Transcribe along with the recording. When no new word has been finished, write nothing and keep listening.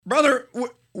Brother,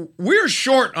 we're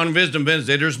short on Wisdom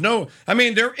Wednesday. There is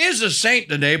a saint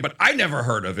today, but I never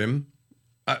heard of him.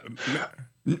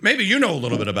 Maybe you know a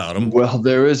little bit about him. Well,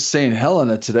 there is Saint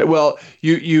Helena today. Well,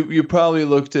 you probably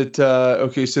looked at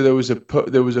okay, so there was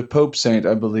a Pope saint,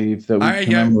 I believe, that we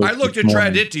commemorate. I looked at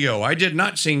Traditio. I did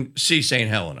not see Saint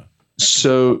Helena.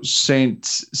 So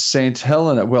Saint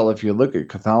Helena. Well, if you look at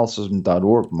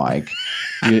Catholicism.org, Mike,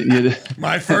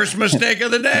 my first mistake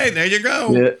of the day. There you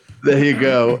go. Yeah, there you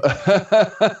go.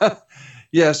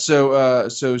 Yeah. So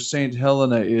Saint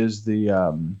Helena is the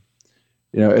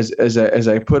as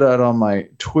I put out on my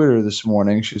Twitter this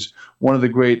morning, she's one of the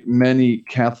great many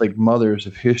Catholic mothers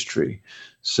of history.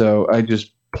 So I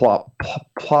just plopped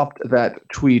that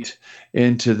tweet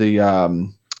into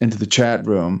the chat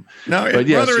room. Now,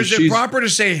 brother, is it proper to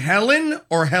say Helen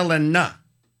or Helena?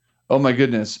 Oh my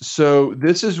goodness! So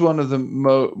this is one of the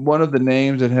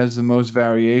names that has the most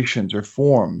variations or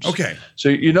forms. Okay. So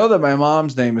you know that my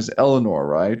mom's name is Eleanor,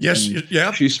 right? Yes.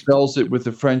 Yeah. She spells it with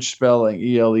the French spelling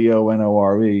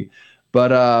Eleonore,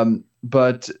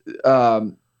 but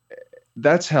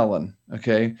that's Helen.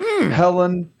 Okay.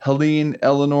 Helen, Helene,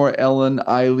 Eleanor, Ellen,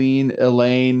 Eileen,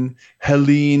 Elaine,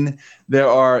 Helene. There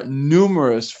are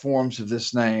numerous forms of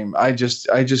this name. I just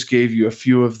gave you a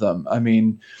few of them. I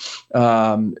mean,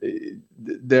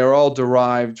 they're all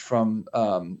derived from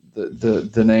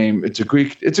the name. It's a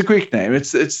Greek name.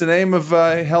 It's the name of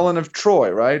Helen of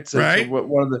Troy, right? So, right. So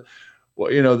one of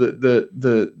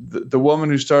the woman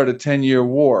who started a 10-year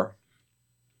war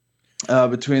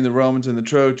between the Romans and the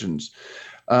Trojans.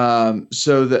 Between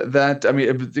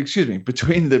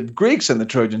the Greeks and the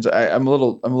Trojans, I'm a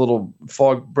little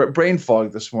brain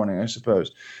fogged this morning, I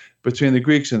suppose, between the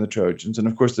Greeks and the Trojans. And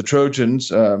of course the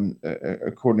Trojans,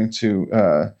 according to,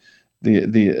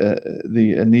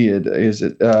 the Aeneid,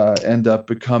 end up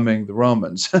becoming the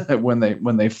Romans.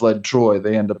 when they fled Troy,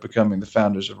 they end up becoming the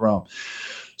founders of Rome.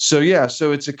 So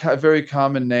it's a very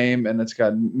common name, and it's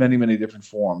got many, many different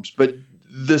forms, but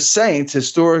the saint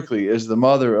historically is the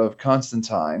mother of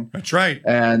Constantine. That's right.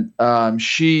 And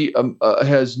she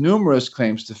has numerous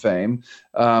claims to fame,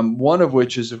 one of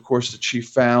which is, of course, that she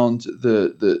found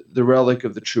the relic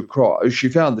of the true cross. She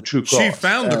found the true cross. She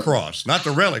found the cross, not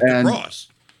the relic, the cross.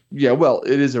 Yeah, well,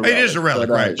 it is a relic. It is a relic,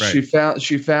 but, right.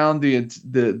 She found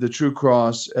the true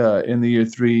cross in the year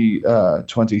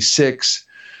 326.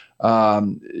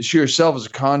 She herself was a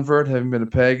convert, having been a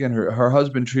pagan. Her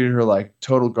husband treated her like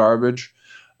total garbage.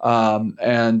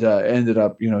 And ended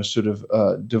up,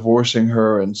 divorcing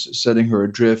her and setting her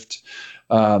adrift.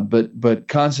 But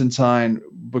Constantine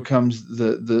becomes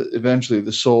eventually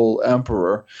the sole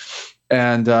emperor,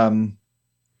 and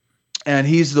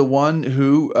he's the one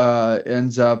who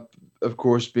ends up, of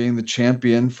course, being the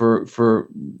champion for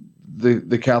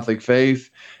the Catholic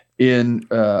faith in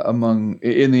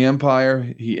the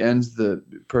empire. He ends the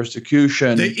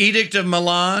persecution. The Edict of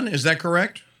Milan, is that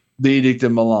correct? The Edict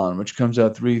of Milan, which comes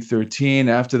out 313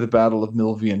 after the Battle of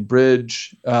Milvian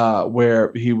Bridge,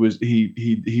 where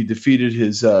he defeated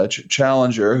his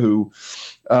challenger, who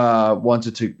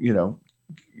wanted to,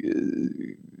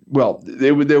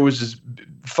 there was this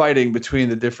fighting between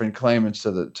the different claimants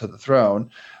to the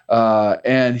throne,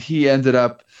 and he ended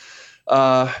up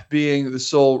being the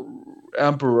sole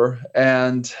emperor,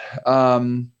 and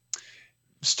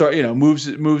moves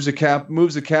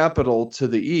the capital to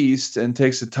the east and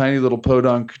takes a tiny little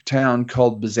podunk town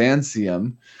called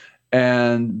Byzantium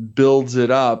and builds it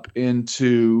up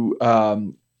into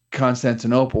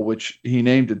Constantinople, which he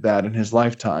named it that in his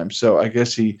lifetime. So I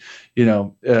guess he,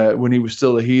 when he was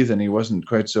still a heathen, he wasn't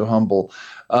quite so humble.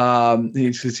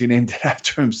 He named it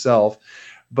after himself,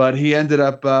 but he ended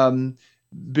up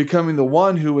becoming the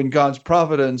one who, in God's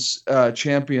providence,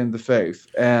 championed the faith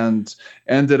and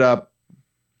ended up,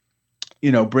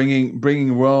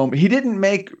 bringing Rome. He didn't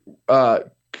make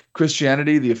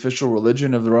Christianity the official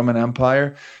religion of the Roman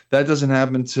Empire. That doesn't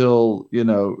happen until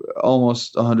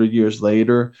almost 100 years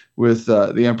later with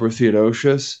the Emperor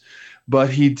Theodosius.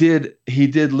 But he did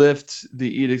lift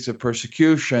the edicts of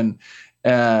persecution,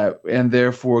 and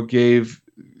therefore gave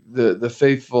the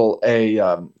faithful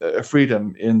a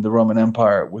freedom in the Roman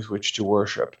Empire with which to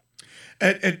worship.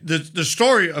 The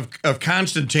story of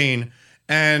Constantine.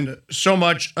 And so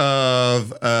much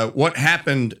of what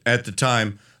happened at the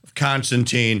time of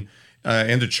Constantine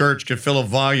in the church could fill a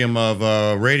volume of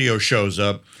radio shows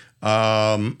up.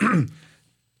 There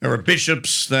were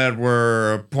bishops that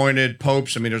were appointed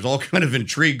popes. I mean, there's all kind of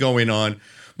intrigue going on.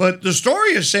 But the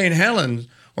story of St. Helen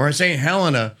or St.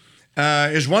 Helena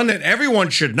is one that everyone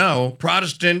should know,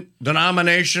 Protestant,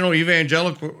 denominational,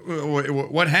 evangelical,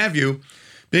 what have you,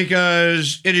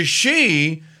 because it is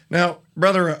she Now,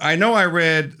 brother, I know I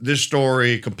read this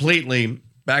story completely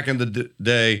back in the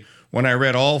day when I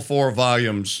read all 4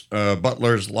 volumes,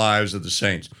 Butler's Lives of the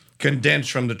Saints,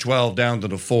 condensed from the 12 down to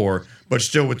the 4, but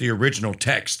still with the original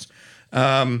text.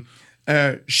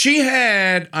 She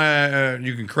had,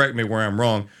 you can correct me where I'm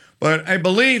wrong, but I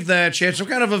believe that she had some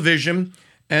kind of a vision,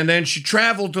 and then she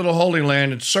traveled to the Holy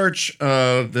Land in search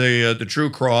of the true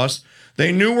cross.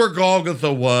 They knew where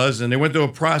Golgotha was, and they went through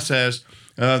a process.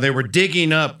 They were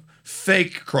digging up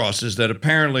fake crosses that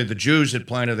apparently the Jews had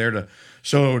planted there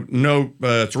so no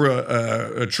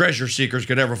treasure seekers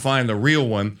could ever find the real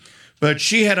one. But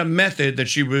she had a method that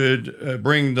she would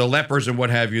bring the lepers and what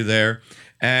have you there.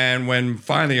 And when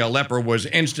finally a leper was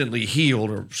instantly healed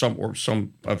or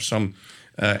some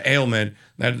ailment,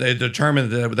 that they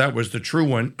determined that was the true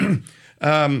one.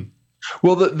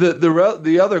 Well,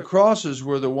 the other crosses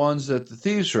were the ones that the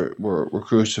thieves were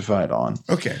crucified on.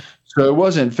 Okay. So it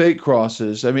wasn't fake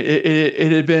crosses. I mean,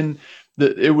 it had been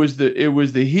it was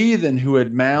the heathen who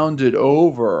had mounded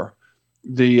over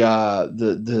the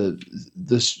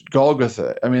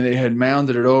Golgotha. I mean, they had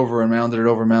mounded it over and mounded it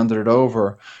over, mounded it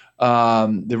over.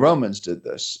 The Romans did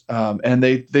this, and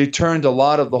they turned a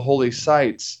lot of the holy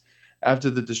sites after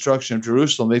the destruction of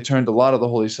Jerusalem. They turned a lot of the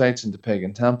holy sites into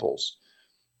pagan temples,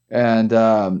 and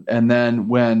then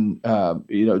when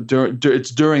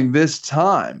it's during this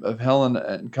time of Helena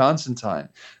and Constantine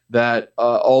that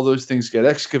all those things get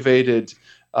excavated,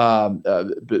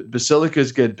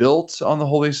 basilicas get built on the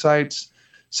holy sites.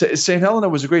 Saint Helena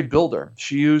was a great builder.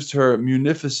 She used her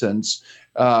munificence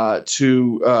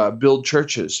to build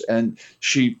churches, and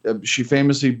she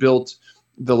famously built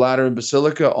the Lateran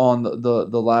Basilica on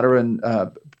the Lateran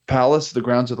Palace, the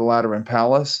grounds of the Lateran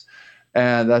Palace,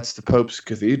 and that's the Pope's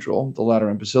Cathedral, the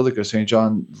Lateran Basilica, St.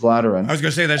 John Lateran. I was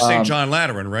going to say that's St. John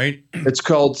Lateran, right? It's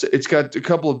got a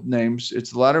couple of names.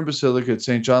 It's the Lateran Basilica. It's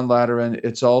St. John Lateran.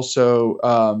 It's also,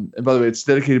 and by the way, it's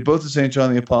dedicated both to St.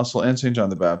 John the Apostle and St. John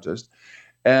the Baptist.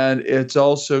 And it's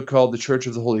also called the Church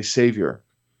of the Holy Savior.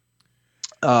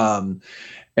 And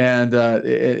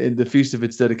the feast of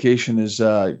its dedication is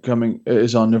on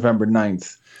November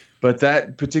 9th. But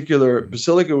that particular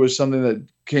basilica was something that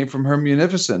came from her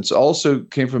munificence. Also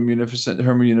came from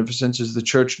her munificence is the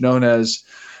church known as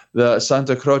the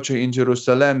Santa Croce in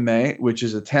Gerusalemme, which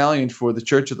is Italian for the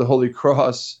Church of the Holy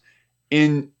Cross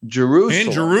in Jerusalem.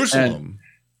 In Jerusalem.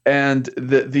 And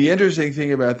the interesting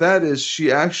thing about that is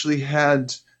she actually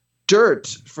had dirt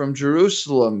from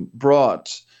Jerusalem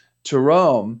brought to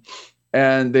Rome,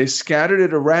 and they scattered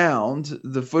it around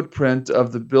the footprint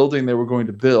of the building they were going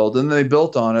to build, and they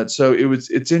built on it. So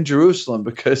it's in Jerusalem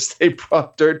because they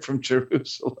brought dirt from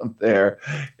Jerusalem there.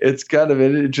 It's kind of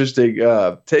an interesting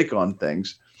take on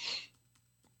things.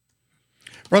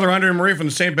 Brother André Marie from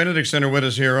the St. Benedict Center with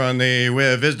us here on the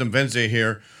Wisdom Wednesday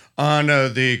here on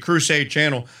the Crusade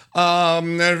channel.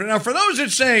 Now, for those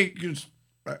that say,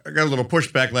 I got a little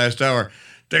pushback last hour,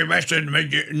 they mentioned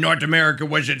North America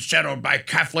wasn't settled by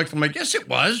Catholics. I'm like, yes, it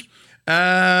was.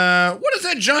 What is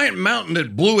that giant mountain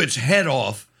that blew its head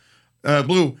off?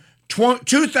 Blew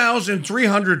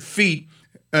 2,300 feet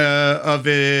of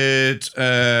its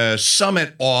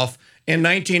summit off in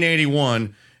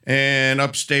 1981 in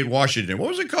upstate Washington. What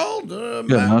was it called?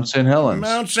 Mount St. Helens.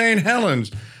 Mount St. Helens.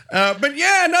 But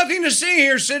yeah, nothing to see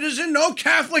here, citizen. No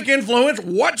Catholic influence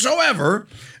whatsoever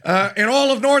in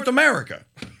all of North America.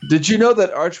 Did you know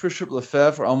that Archbishop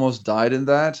Lefebvre almost died in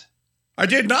that? I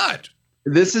did not.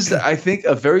 This is, I think,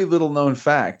 a very little known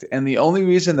fact. And the only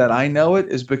reason that I know it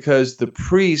is because the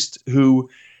priest who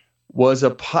was a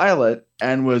pilot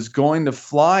and was going to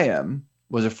fly him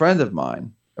was a friend of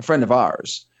mine, a friend of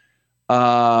ours.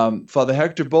 Father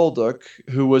Hector Bolduc,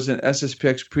 who was an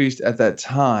SSPX priest at that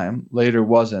time, later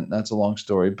wasn't. That's a long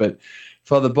story. But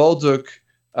Father Bolduc,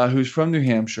 who's from New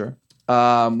Hampshire,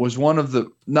 was one of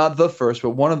the, not the first,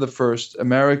 but one of the first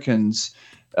Americans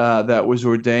that was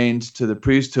ordained to the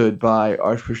priesthood by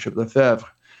Archbishop Lefebvre.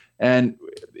 And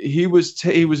he was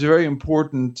a very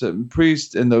important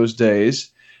priest in those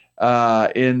days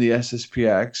in the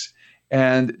SSPX.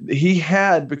 And he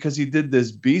had, because he did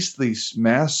this beastly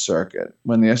mass circuit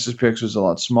when the SSPX was a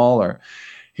lot smaller,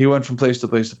 he went from place to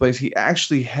place to place. He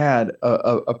actually had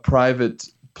a private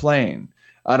plane.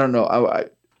 I don't know.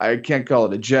 I can't call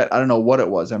it a jet. I don't know what it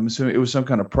was. I'm assuming it was some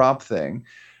kind of prop thing.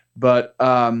 But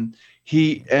when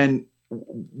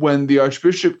the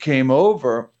Archbishop came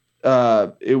over,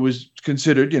 it was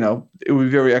considered, it would be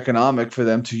very economic for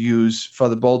them to use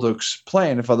Father Bolduc's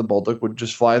plane, and Father Bolduc would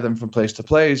just fly them from place to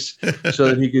place so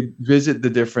that he could visit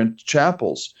the different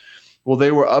chapels. Well,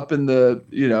 they were up in the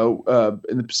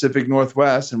Pacific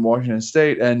Northwest in Washington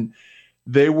State, and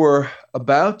They were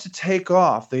about to take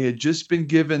off. They had just been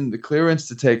given the clearance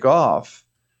to take off,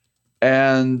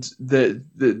 and there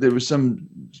was some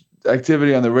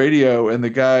activity on the radio, and the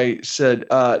guy said,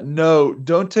 "No,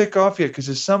 don't take off yet, because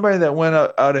there's somebody that went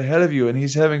out ahead of you, and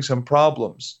he's having some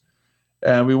problems,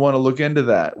 and we want to look into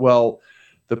that." Well,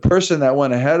 the person that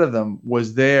went ahead of them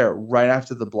was there right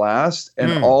after the blast,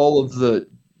 and all of the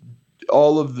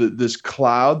this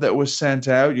cloud that was sent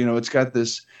out, it's got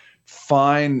this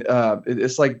fine,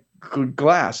 it's like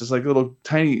glass. It's like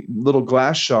tiny little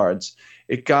glass shards.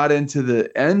 It got into the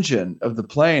engine of the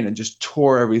plane and just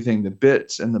tore everything to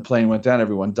bits, and the plane went down.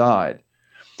 Everyone died.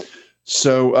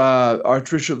 So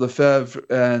Archbishop Lefebvre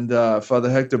and Father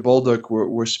Hector Bolduc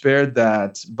were spared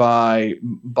that by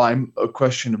a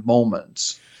question of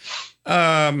moments.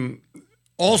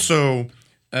 Also,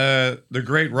 the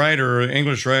great writer,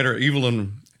 English writer,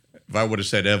 Evelyn, if I would have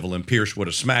said Evelyn, Pierce would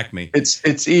have smacked me. It's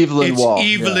Evelyn Waugh.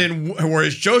 It's Evelyn,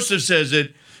 whereas Joseph says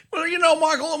it. Well,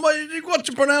 Michael, what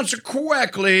to pronounce it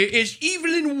correctly is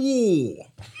Evelyn Waugh.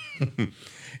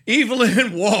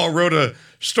 Evelyn Waugh wrote a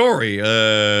story,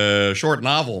 a short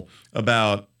novel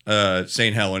about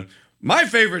St. Helen. My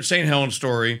favorite St. Helen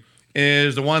story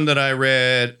is the one that I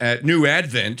read at New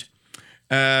Advent,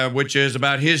 which is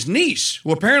about his niece,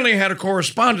 who apparently had a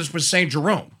correspondence with St.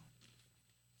 Jerome.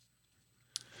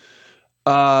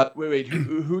 Wait.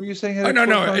 Who are you saying?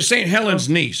 No. St. Helen's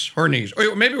niece, her niece,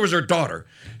 or maybe it was her daughter,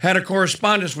 had a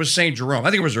correspondence with St. Jerome.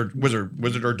 I think it was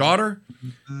it her daughter?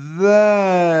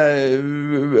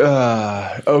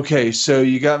 Okay, so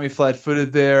you got me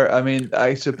flat-footed there. I mean,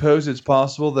 I suppose it's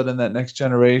possible that in that next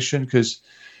generation, because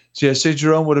St.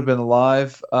 Jerome would have been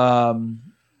alive.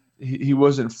 He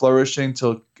wasn't flourishing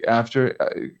till after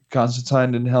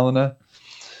Constantine and Helena.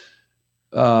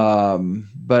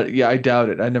 But yeah, I doubt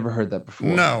it. I never heard that before.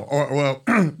 No. Well,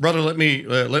 brother, let me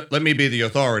be the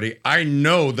authority. I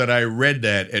know that I read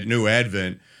that at New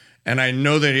Advent, and I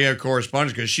know that he had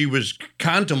correspondence because she was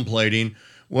contemplating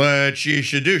what she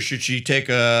should do. Should she take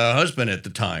a husband at the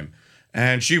time?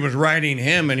 And she was writing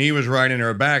him, and he was writing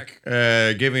her back,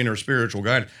 giving her spiritual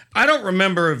guidance. I don't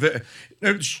remember if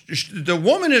the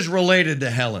woman is related to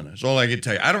Helena. That's all I can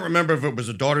tell you. I don't remember if it was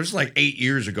a daughter. This is like 8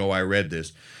 years ago I read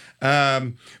this.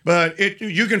 But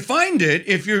you can find it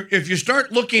if you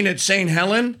start looking at St.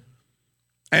 Helen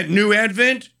at New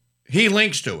Advent. He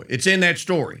links to it. It's in that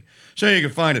story, so you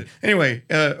can find it. Anyway,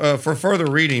 for further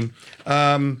reading,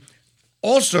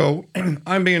 also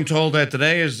I'm being told that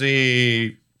today is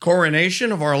the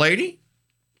coronation of Our Lady.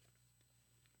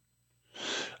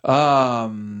 Okay,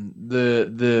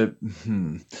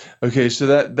 so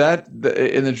that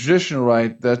in the traditional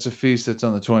rite, that's a feast that's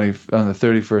on the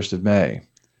 31st of May.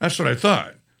 That's what I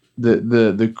thought.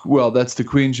 Well, that's the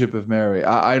Queenship of Mary.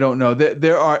 I don't know.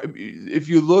 There are, if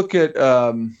you look at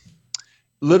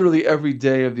literally every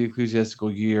day of the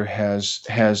ecclesiastical year has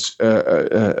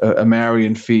a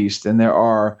Marian feast, and there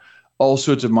are all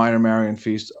sorts of minor Marian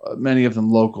feasts, many of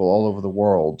them local, all over the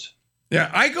world.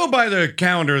 Yeah, I go by the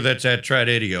calendar that's at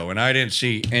Tradidio, and I didn't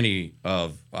see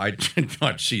I did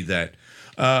not see that.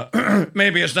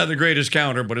 Maybe it's not the greatest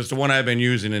calendar, but it's the one I've been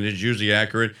using, and it's usually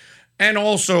accurate. And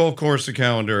also, of course, the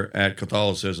calendar at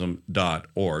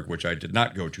Catholicism.org, which I did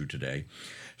not go to today.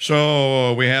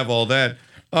 So we have all that.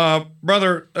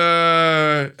 Brother,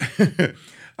 I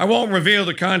won't reveal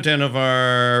the content of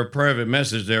our private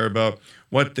message there about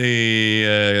what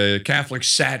the Catholic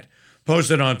Sat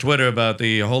posted on Twitter about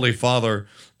the Holy Father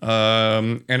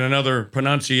and another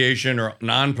pronunciation or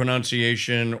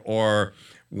non-pronunciation or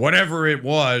whatever it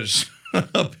was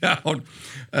about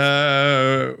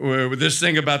this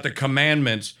thing about the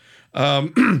commandments.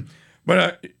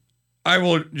 But I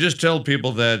will just tell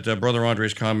people that Brother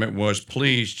Andre's comment was,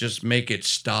 please just make it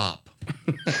stop.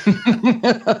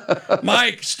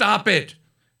 Mike, stop it.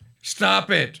 Stop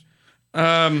it.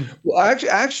 Well,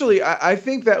 actually, I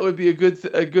think that would be a good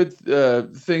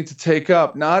thing to take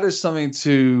up, not as something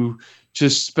to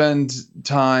just spend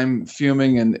time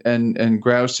fuming and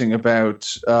grousing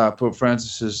about Pope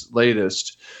Francis's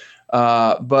latest,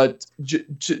 but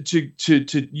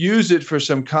to use it for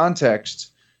some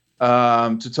context,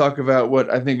 to talk about what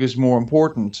I think is more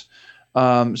important.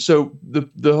 So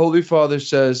the Holy Father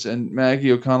says, and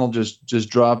Maggie O'Connell just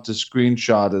dropped a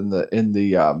screenshot in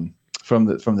the from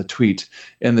the tweet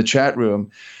in the chat room.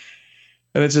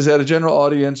 And it says, at a general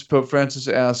audience, Pope Francis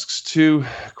asks 2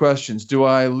 questions. Do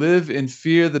I live in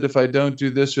fear that if I don't do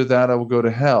this or that, I will go to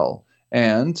hell?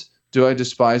 And do I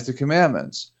despise the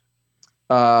commandments?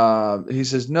 He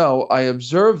says, no, I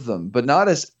observe them, but not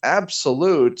as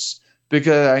absolutes,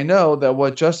 because I know that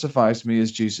what justifies me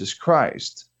is Jesus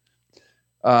Christ.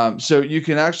 So you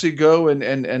can actually go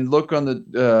and look on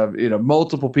the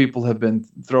multiple people have been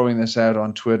throwing this out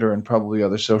on Twitter and probably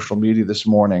other social media this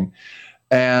morning,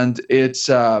 and it's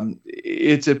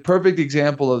a perfect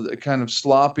example of the kind of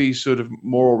sloppy sort of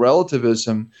moral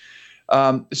relativism.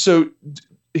 So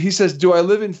he says, "Do I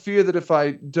live in fear that if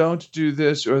I don't do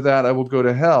this or that, I will go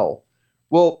to hell?"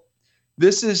 Well,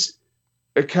 this is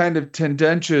a kind of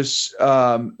tendentious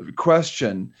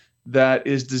question that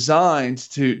is designed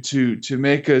to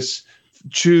make us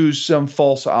choose some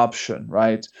false option,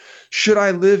 right? Should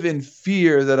I live in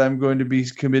fear that I'm going to be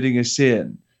committing a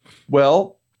sin?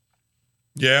 Well,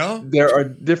 Yeah. there are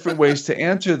different ways to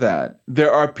answer that.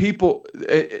 There are people,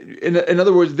 in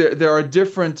other words, there are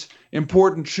different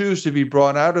important truths to be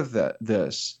brought out of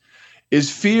this.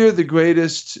 Is fear the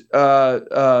greatest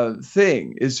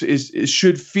thing?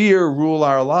 Should fear rule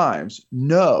our lives?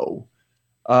 No.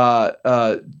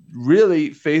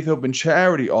 Really, faith, hope, and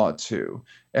charity ought to.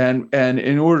 And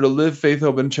in order to live faith,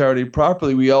 hope, and charity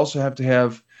properly, we also have to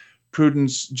have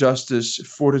prudence, justice,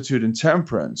 fortitude, and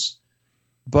temperance.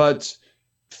 But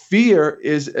fear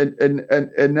is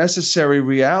a necessary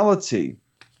reality.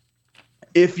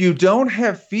 If you don't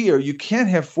have fear, you can't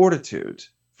have fortitude,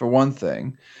 for one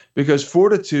thing, because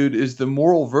fortitude is the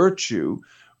moral virtue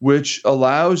which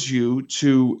allows you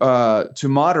to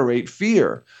moderate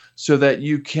fear, so that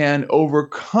you can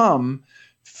overcome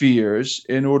fears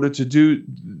in order to do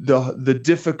the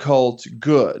difficult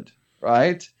good,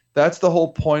 right? That's the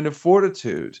whole point of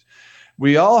fortitude.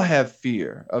 We all have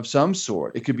fear of some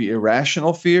sort. It could be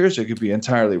irrational fears. It could be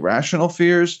entirely rational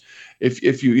fears.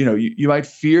 If you might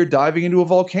fear diving into a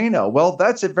volcano. Well,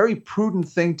 that's a very prudent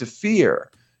thing to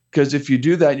fear, because if you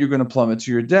do that, you're going to plummet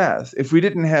to your death. If we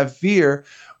didn't have fear,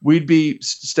 we'd be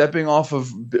stepping off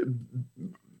of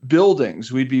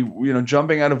buildings. We'd be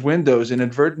jumping out of windows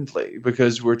inadvertently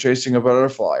because we're chasing a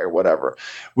butterfly or whatever.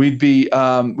 We'd be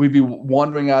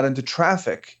wandering out into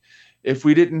traffic. If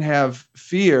we didn't have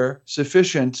fear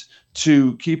sufficient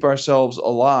to keep ourselves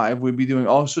alive, we'd be doing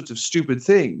all sorts of stupid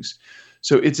things.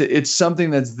 So it's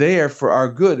something that's there for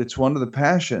our good. It's one of the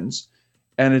passions,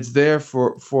 and it's there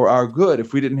for our good.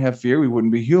 If we didn't have fear, we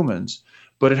wouldn't be humans.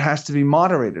 But it has to be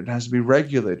moderated. It has to be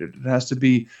regulated. It has to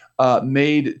be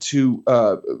made to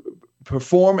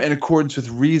perform in accordance with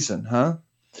reason.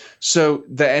 So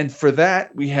and for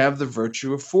that, we have the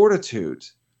virtue of fortitude.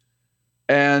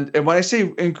 And when I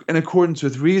say in accordance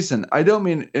with reason, I don't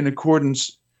mean in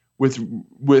accordance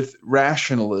with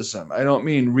rationalism. I don't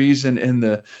mean reason in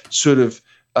the sort of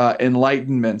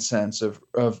enlightenment sense of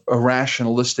a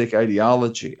rationalistic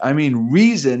ideology. I mean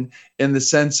reason in the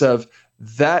sense of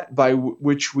that by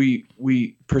which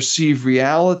we perceive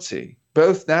reality,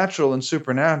 both natural and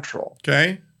supernatural.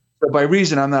 Okay. So by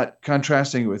reason, I'm not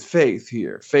contrasting it with faith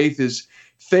here. Faith is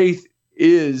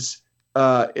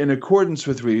in accordance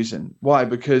with reason. Why?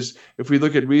 Because if we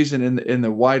look at reason in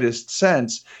the widest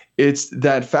sense, it's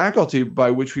that faculty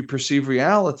by which we perceive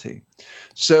reality.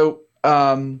 So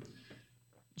do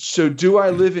I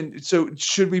live in? So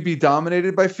should we be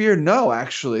dominated by fear? No,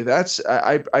 actually,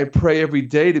 I pray every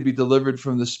day to be delivered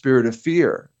from the spirit of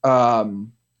fear. I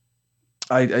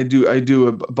do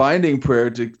a binding prayer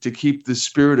to keep the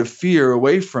spirit of fear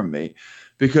away from me.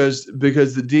 Because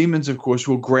the demons, of course,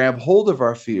 will grab hold of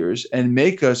our fears and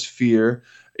make us fear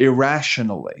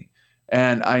irrationally.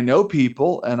 And I know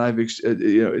people, and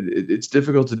it's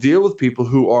difficult to deal with people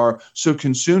who are so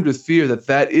consumed with fear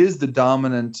that is the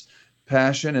dominant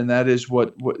passion, and that is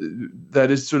what that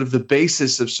is sort of the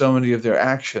basis of so many of their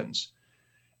actions.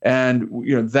 And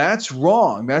that's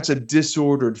wrong. That's a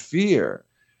disordered fear.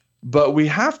 But we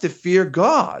have to fear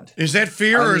God. Is that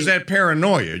fear or is that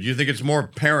paranoia? Do you think it's more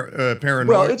paranoia?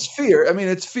 Well, it's fear. I mean,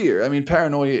 it's fear. I mean,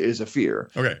 paranoia is a fear.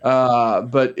 Okay.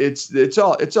 But it's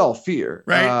all fear.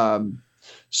 Right.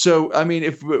 So I mean,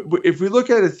 if we look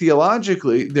at it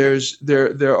theologically,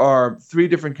 there are three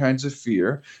different kinds of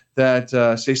fear that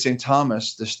say St.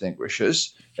 Thomas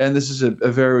distinguishes, and this is a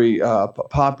very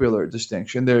popular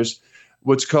distinction. There's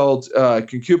what's called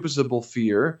concupiscible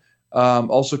fear.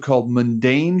 Also called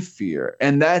mundane fear,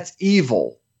 and that's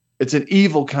evil. It's an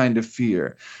evil kind of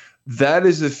fear. That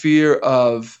is the fear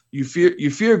of you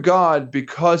fear God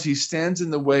because he stands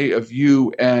in the way of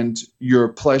you and your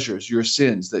pleasures, your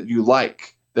sins that you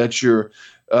like, that you're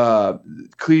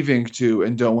cleaving to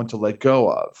and don't want to let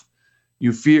go of.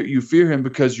 You fear him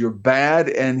because you're bad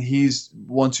and he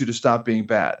wants you to stop being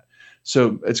bad.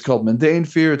 So it's called mundane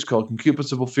fear, it's called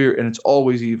concupiscible fear, and it's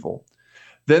always evil.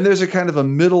 Then there's a kind of a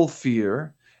middle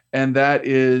fear, and that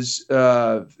is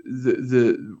the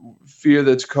fear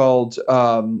that's called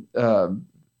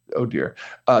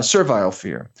servile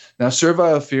fear. Now,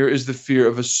 servile fear is the fear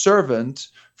of a servant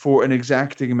for an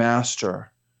exacting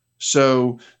master.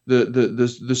 So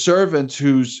the servant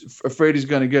who's afraid he's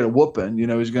going to get a whooping,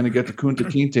 he's going to get the Kunta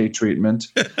Kinte treatment,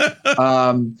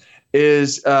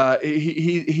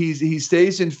 he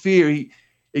stays in fear.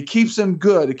 It keeps him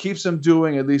good. It keeps him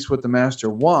doing at least what the master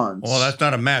wants. Well, that's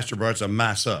not a master, bro. It's a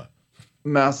massa.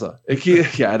 Massa. I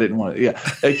didn't want it. Yeah,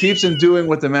 it keeps him doing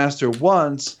what the master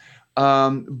wants,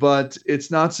 but it's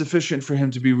not sufficient for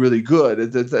him to be really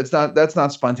good. That's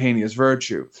not spontaneous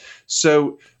virtue.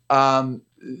 So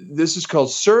this is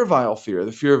called servile fear,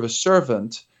 the fear of a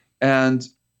servant, and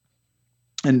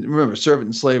remember, servant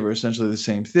and slave are essentially the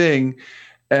same thing.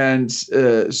 And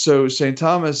so St.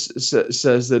 Thomas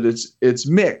says that it's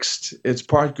mixed. It's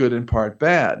part good and part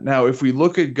bad. Now, if we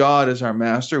look at God as our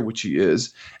master, which he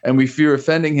is, and we fear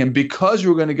offending him because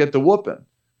we're going to get the whooping,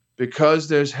 because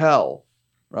there's hell,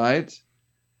 right?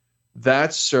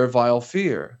 That's servile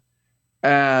fear.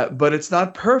 But it's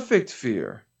not perfect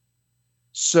fear.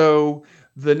 So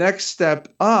the next step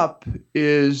up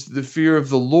is the fear of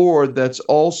the Lord. That's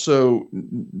also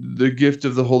the gift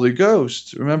of the Holy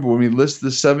Ghost. Remember, when we list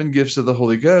the 7 gifts of the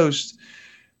Holy Ghost,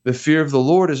 the fear of the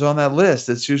Lord is on that list.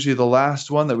 It's usually the last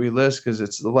one that we list because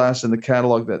it's the last in the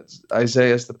catalog that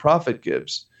Isaiah the prophet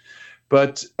gives.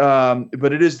 But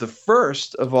it is the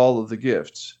first of all of the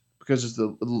gifts because it's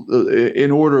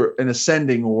in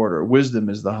ascending order. Wisdom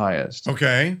is the highest.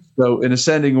 Okay. So in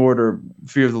ascending order,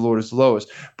 fear of the Lord is the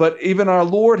lowest. But even our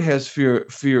Lord has fear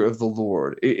of the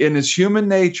Lord. In his human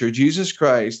nature, Jesus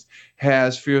Christ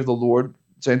has fear of the Lord.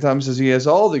 St. Thomas says he has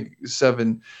all the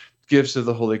 7 gifts of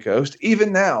the Holy Ghost,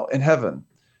 even now in heaven.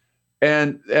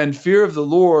 And fear of the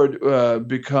Lord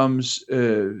becomes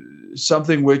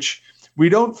something which we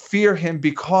don't fear him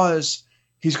because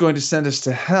he's going to send us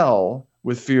to hell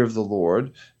with fear of the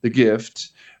Lord, the gift,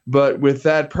 but with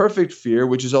that perfect fear,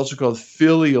 which is also called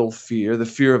filial fear, the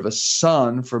fear of a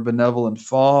son for benevolent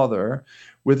father,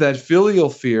 with that filial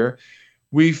fear,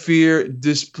 we fear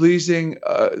displeasing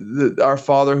our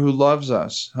Father who loves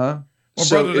us, huh? Well,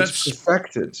 so brother, it's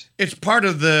perfected. It's part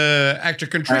of the act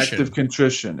of contrition. Act of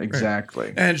contrition, exactly.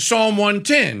 Right. And Psalm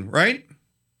 110, right?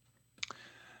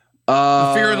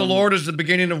 The fear of the Lord is the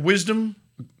beginning of wisdom.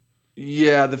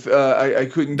 Yeah, I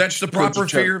couldn't. That's the proper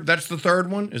fear. That's the third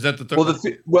one. Is that the third?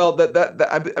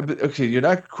 Okay. You're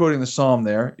not quoting the psalm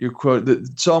there. You're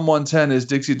Psalm 110 is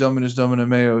Dixi Dominus Domine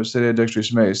meo, sede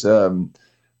dextris meis.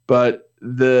 But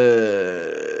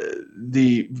the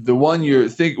one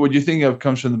what you're thinking of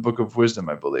comes from the Book of Wisdom,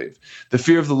 I believe. The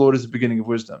fear of the Lord is the beginning of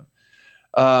wisdom.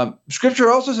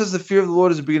 Scripture also says the fear of the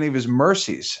Lord is the beginning of his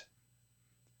mercies.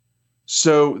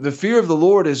 So the fear of the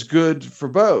Lord is good for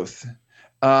both.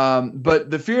 But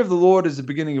the fear of the Lord is the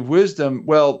beginning of wisdom.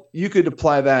 Well, you could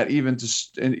apply that even to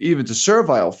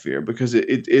servile fear, because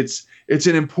it's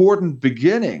an important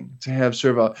beginning to have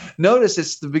servile. Notice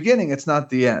it's the beginning; it's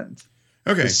not the end.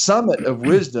 Okay. The summit of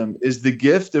wisdom is the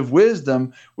gift of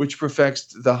wisdom, which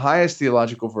perfects the highest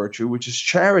theological virtue, which is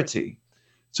charity.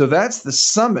 So that's the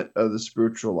summit of the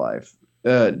spiritual life.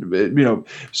 But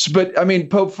I mean,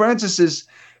 when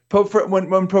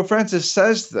Pope Francis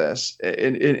says this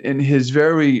in his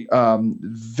very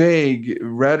vague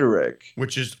rhetoric,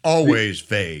 which is always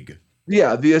vague.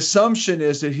 Yeah, the assumption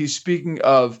is that he's speaking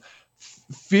of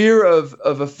fear of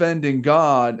offending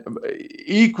God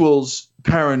equals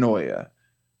paranoia.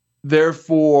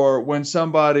 Therefore, when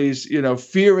somebody's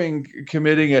fearing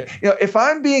committing it, if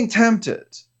I'm being tempted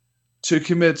to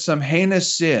commit some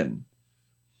heinous sin,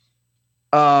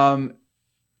 I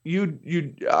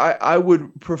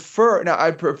would prefer. Now,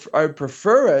 I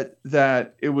prefer it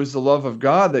that it was the love of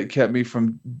God that kept me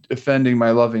from offending my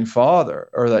loving Father,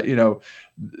 or that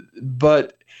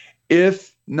But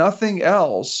if nothing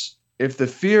else, if the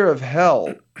fear of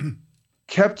hell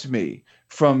kept me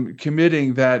from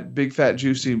committing that big, fat,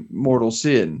 juicy, mortal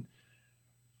sin,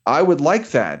 I would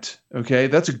like that. Okay,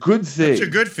 that's a good thing. That's a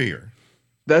good fear.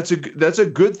 That's a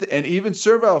good thing. And even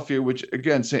servile fear, which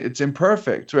again, it's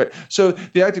imperfect, right? So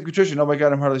the act of contrition, oh my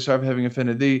God, I'm heartily sorry for having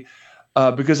offended thee,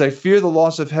 because I fear the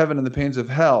loss of heaven and the pains of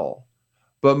hell,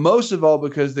 but most of all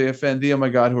because they offend thee, oh my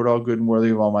God, who art all good and worthy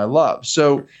of all my love.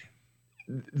 So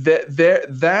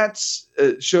that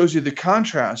shows you the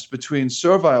contrast between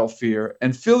servile fear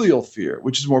and filial fear,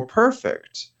 which is more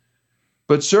perfect.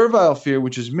 But servile fear,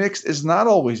 which is mixed, is not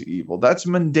always evil. That's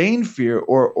mundane fear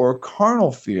or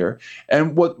carnal fear.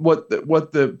 And what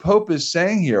the Pope is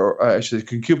saying here, or actually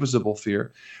concupiscible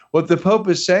fear, what the Pope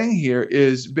is saying here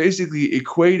is basically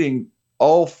equating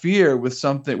all fear with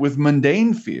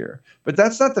mundane fear. But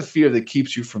that's not the fear that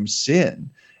keeps you from sin.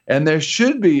 And there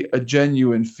should be a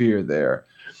genuine fear there.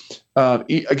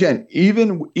 Again,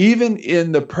 even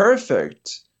in the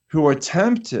perfect who are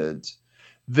tempted,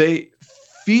 they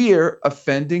fear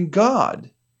offending God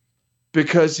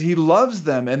because he loves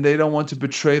them and they don't want to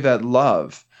betray that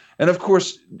love. And of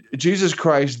course, Jesus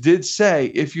Christ did say,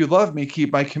 if you love me,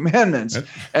 keep my commandments.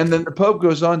 And then the Pope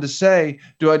goes on to say,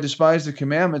 do I despise the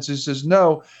commandments? He says,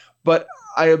 no, but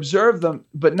I observe them,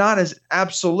 but not as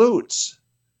absolutes.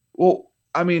 Well,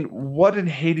 I mean, what in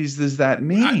Hades does that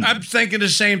mean? I'm thinking the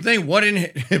same thing. What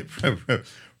in...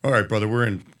 All right, brother, we're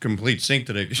in complete sync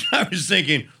today. I was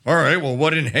thinking, all right, well,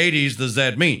 what in Hades does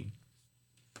that mean?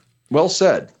 Well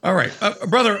said. All right,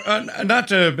 brother, not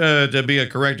to be a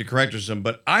correctism,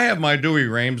 but I have my Dewey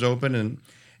Rames open, and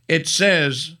it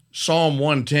says Psalm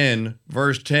 110,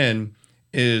 verse 10,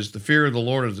 is the fear of the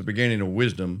Lord is the beginning of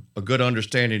wisdom, a good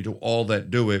understanding to all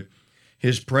that do it.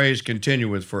 His praise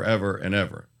continueth forever and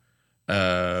ever.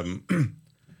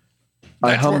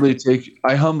 I humbly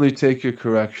take your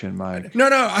correction, Mike.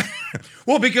 No.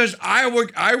 Well, because I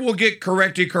will get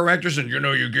correctors, and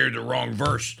you gave the wrong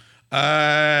verse.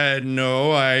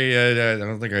 No, I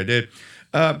don't think I did.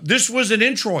 This was an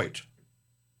introit.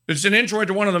 It's an introit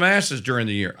to one of the masses during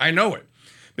the year. I know it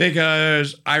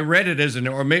because I read it as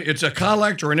it's a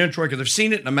collect or an introit because I've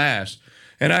seen it in a mass.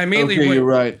 And I immediately went, you're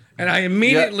right. And I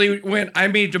immediately went, I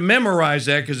need to memorize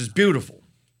that because it's beautiful.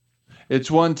 It's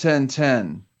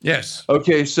 110:10. Yes.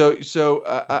 Okay, so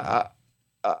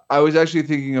I was actually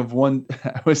thinking of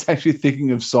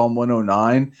Psalm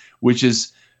 109, which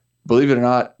is, believe it or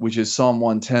not, which is Psalm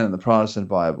 110 in the Protestant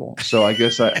Bible. So I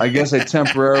guess I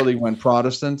temporarily went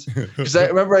Protestant because I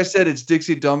remember I said it's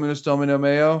Dixie Dominus Domino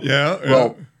Meo. Yeah.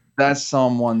 Well, that's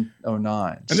Psalm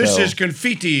 109. And this is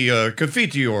Confiteor.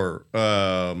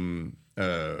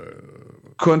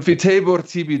 Confitebor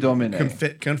tibi Domine.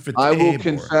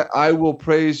 Confitebor. I will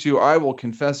praise you. I will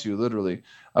confess you, literally.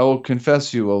 I will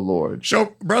confess you, O Lord.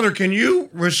 So, brother, can you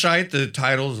recite the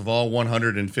titles of all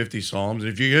 150 Psalms?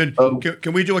 If you could,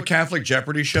 can we do a Catholic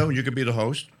Jeopardy show and you could be the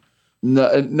host? No,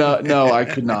 I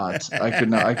could not. I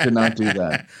could not do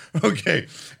that. Okay.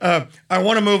 I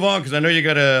want to move on because I know you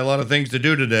got a lot of things to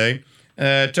do today.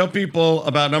 Tell people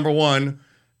about number one.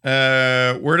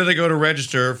 Where do they go to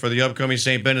register for the upcoming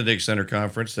St. Benedict Center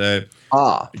Conference that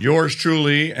yours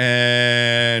truly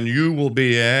and you will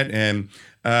be at? And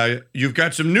you've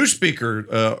got some new speaker,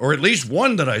 or at least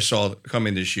one that I saw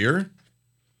coming this year.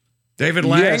 David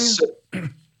Lang? Yes.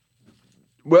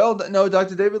 Well, no,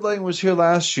 Dr. David Lang was here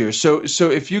last year. So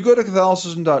if you go to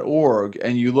Catholicism.org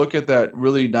and you look at that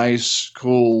really nice,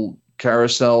 cool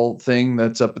carousel thing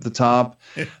that's up at the top,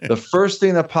 the first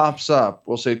thing that pops up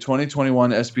will say 2021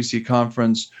 SBC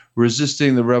Conference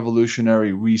Resisting the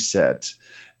Revolutionary Reset.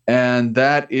 And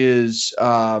that is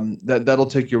that'll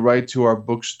take you right to our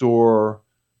bookstore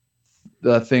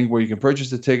thing where you can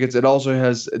purchase the tickets. It also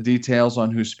has details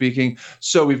on who's speaking.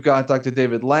 So we've got Dr.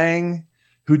 David Lang,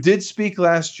 who did speak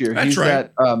last year. That's right.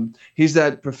 He's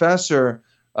that professor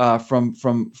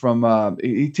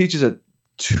he teaches at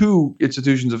 2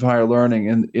 institutions of higher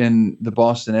learning in the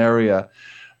Boston area.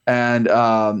 And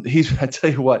I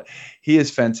tell you what, he is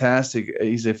fantastic.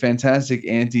 He's a fantastic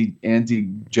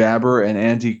anti-jabber and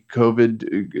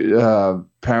anti-COVID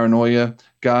paranoia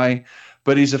guy.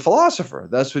 But he's a philosopher.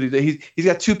 That's what he did. He's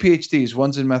got 2 PhDs.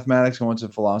 One's in mathematics and one's in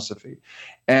philosophy.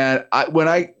 And when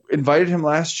I invited him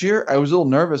last year, I was a little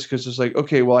nervous because it's like,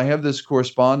 okay, well, I have this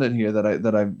correspondent here that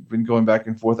I've been going back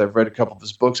and forth. I've read a couple of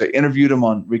his books. I interviewed him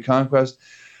on Reconquest.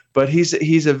 But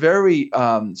he's a very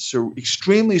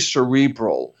extremely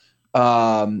cerebral,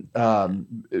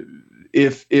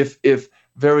 if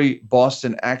very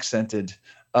Boston accented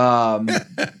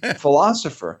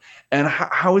philosopher. And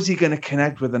how is he going to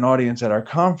connect with an audience at our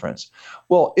conference?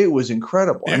 Well, it was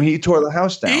incredible. I mean, he tore the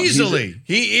house down. He easily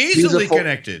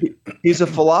connected. He's a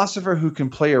philosopher who can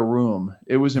play a room.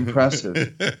 It was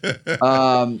impressive.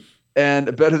 And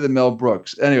better than Mel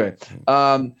Brooks. Anyway,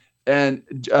 and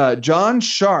John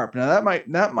Sharp. Now that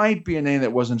might be a name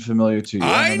that wasn't familiar to you.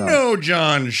 I know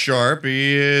John Sharp.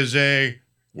 He is a,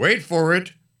 wait for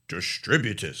it,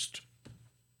 distributist.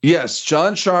 Yes,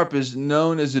 John Sharp is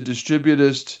known as a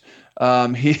distributist.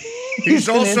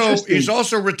 He's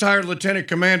also retired Lieutenant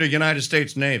Commander, United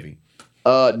States Navy.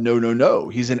 No.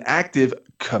 He's an active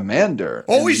commander.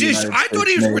 Oh, I thought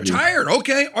he was retired.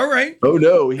 Okay, all right. Oh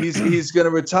no, he's going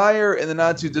to retire in the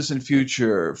not too distant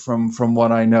future, from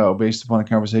what I know, based upon a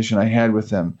conversation I had with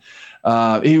him.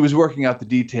 He was working out the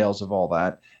details of all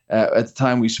that at the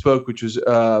time we spoke, which was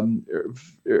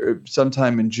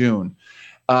sometime in June.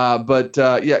 But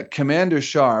Commander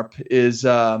Sharp is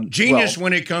genius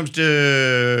when it comes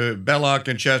to Belloc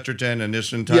and Chesterton and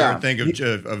this entire thing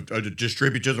of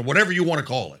distributors or whatever you want to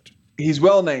call it. He's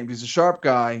well named. He's a sharp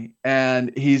guy,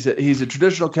 and he's a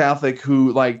traditional Catholic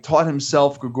who taught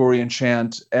himself Gregorian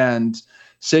chant and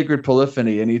sacred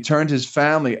polyphony, and he turned his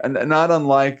family, and not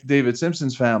unlike David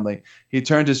Simpson's family, he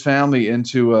turned his family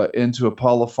into a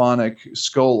polyphonic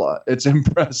schola. It's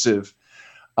impressive.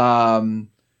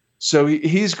 So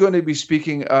he's going to be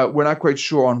speaking. We're not quite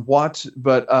sure on what,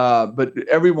 but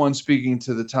everyone's speaking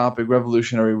to the topic: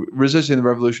 resisting the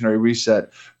revolutionary reset,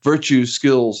 virtues,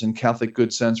 skills, and Catholic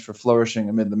good sense for flourishing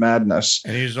amid the madness.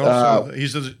 And he's also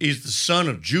he's the son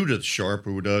of Judith Sharp,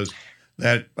 who does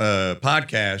that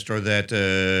podcast or that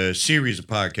series of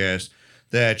podcasts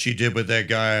that she did with that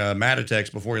guy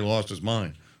Matitex before he lost his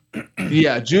mind.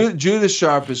 Yeah, Judith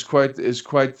Sharp is quite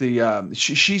the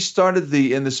she started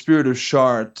the In the Spirit of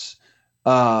Chartres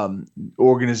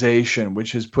organization,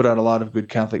 which has put out a lot of good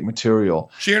Catholic material.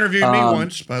 She interviewed me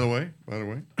once, by the way.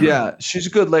 Yeah, she's a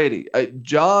good lady.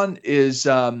 John is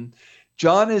very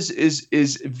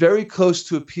close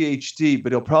to a PhD,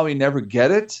 but he'll probably never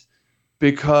get it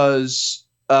because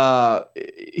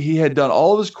he had done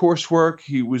all of his coursework.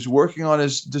 He was working on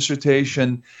his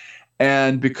dissertation.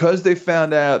 And because they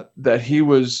found out that he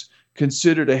was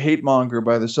considered a hate monger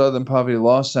by the Southern Poverty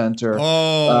Law Center,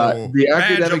 the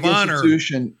academic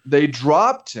institution, they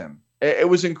dropped him. It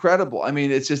was incredible. I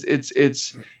mean, it's just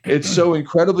it's so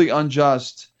incredibly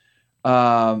unjust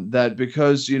that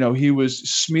because he was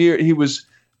smeared, he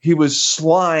was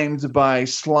slimed by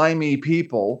slimy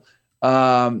people,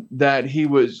 that he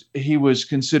was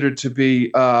considered to be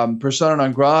persona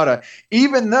non grata,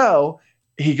 even though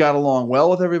he got along well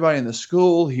with everybody in the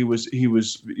school. His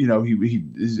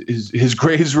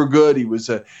grades were good. He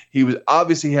was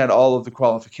obviously had all of the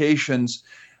qualifications.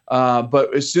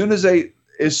 But as soon as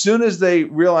they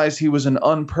realized he was an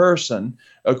unperson,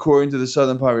 according to the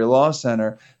Southern Poverty Law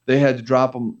Center, they had to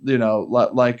drop him,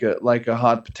 like a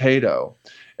hot potato.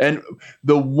 And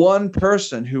the one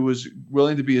person who was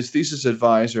willing to be his thesis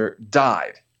advisor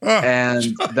died,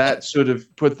 and that sort of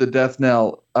put the death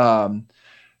knell.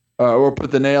 Or put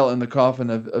the nail in the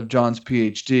coffin of John's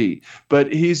PhD.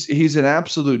 But he's an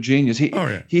absolute genius. He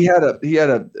had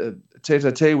a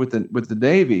tete-a-tete with the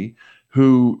Navy,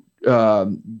 who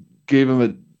gave him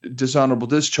a dishonorable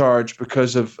discharge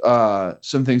because of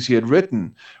some things he had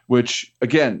written, which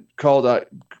again called out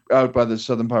by the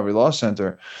Southern Poverty Law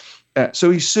Center. So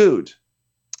he sued,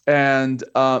 and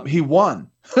he won.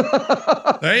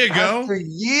 There you go. For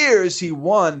years he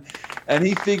won, and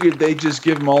he figured they'd just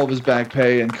give him all of his back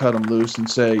pay and cut him loose and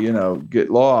say, get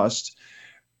lost.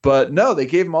 But no, they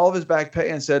gave him all of his back pay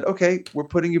and said, okay, we're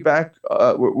putting you back.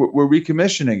 We're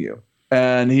recommissioning you.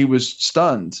 And he was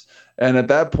stunned. And at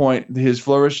that point, his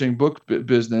flourishing book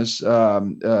business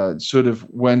sort of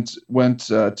went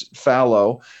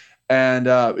fallow, and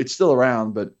it's still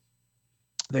around, but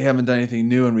they haven't done anything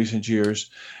new in recent years.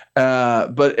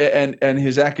 But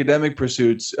his academic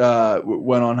pursuits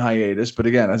went on hiatus. But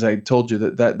again, as I told you,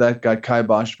 that got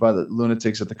kiboshed by the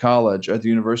lunatics at the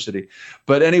university.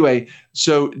 But anyway,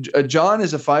 so John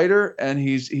is a fighter, and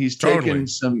he's taken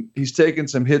some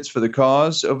hits for the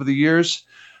cause over the years.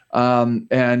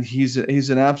 And he's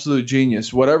an absolute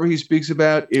genius. Whatever he speaks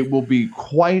about, it will be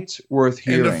quite worth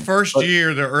hearing. In the first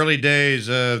year, the early days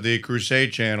of the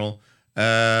Crusade Channel,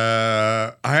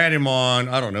 I had him on,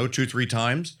 2-3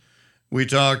 times. We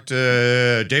talked,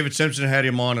 David Simpson had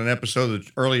him on an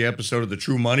early episode of the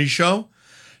True Money Show.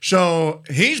 So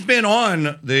he's been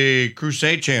on the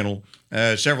Crusade Channel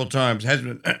several times. I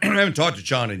haven't talked to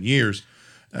John in years,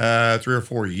 3 or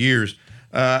 4 years.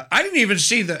 I didn't even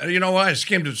see that. You know what? I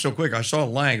skimmed it so quick. I saw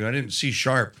Lang. I didn't see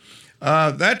Sharp.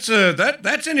 That's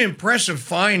an impressive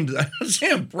find. That's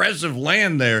an impressive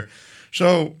land there.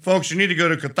 So, folks, you need to go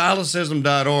to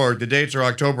Catholicism.org. The dates are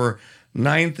October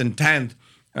 9th and 10th.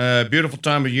 Beautiful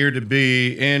time of year to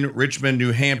be in Richmond,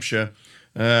 New Hampshire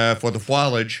for the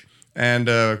foliage. And,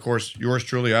 of course, yours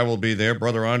truly, I will be there.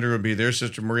 Brother André will be there.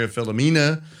 Sister Maria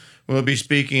Filomena will be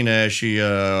speaking, as she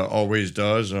always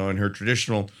does, on her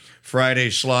traditional Friday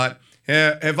slot.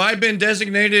 Have I been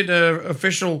designated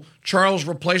official Charles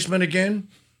replacement again?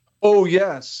 Oh,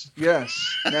 yes.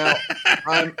 Now,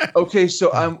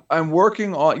 I'm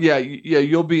working on,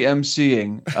 you'll be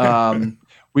emceeing.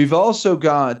 We've also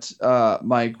got,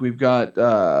 Mike, we've got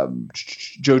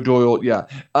Joe Doyle. Yeah.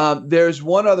 There's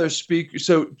one other speaker.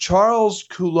 So Charles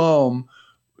Coulombe,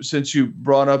 since you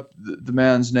brought up the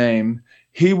man's name,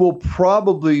 he will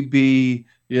probably be,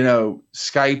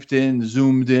 Skyped in,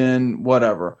 Zoomed in,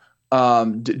 whatever.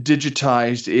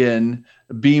 digitized in,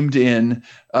 beamed in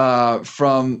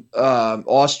from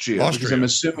Austria. Because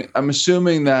I'm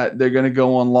assuming that they're going to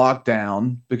go on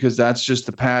lockdown because that's just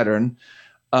the pattern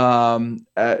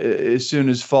as soon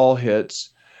as fall hits.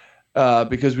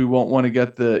 Because we won't want to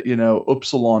get the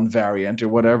Upsilon variant or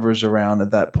whatever's around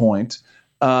at that point.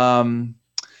 So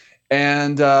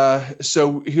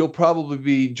he'll probably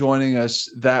be joining us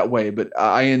that way. But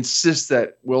I insist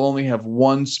that we'll only have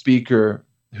one speaker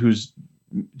who's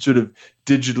sort of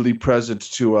digitally present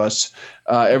to us.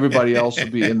 Everybody else will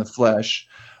be in the flesh.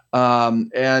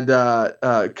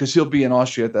 Because he'll be in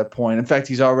Austria at that point. In fact,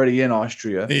 he's already in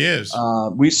Austria. He is.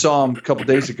 We saw him a couple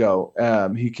days ago.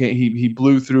 He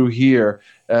blew through here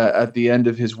at the end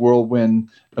of his whirlwind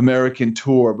American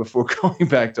tour before going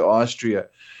back to Austria.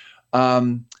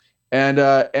 And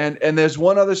there's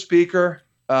one other speaker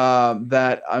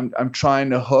that I'm trying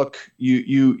to hook.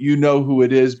 You know who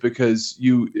it is because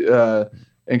you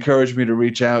encouraged me to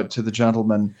reach out to the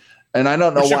gentleman. And I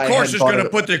don't know why. Of course, is going to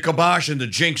put the kibosh and the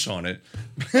jinx on it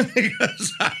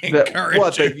because I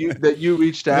encouraged that you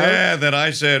reached out. Yeah, that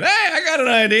I said, "Hey, I got an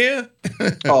idea."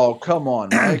 Oh, come on,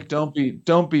 Mike! Don't be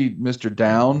Mr.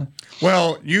 Down.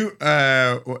 Well,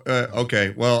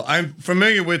 okay. Well, I'm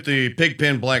familiar with the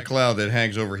pigpen black cloud that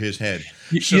hangs over his head.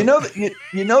 You know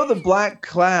the black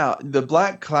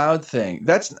cloud thing.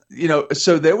 That's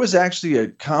So there was actually a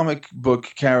comic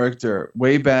book character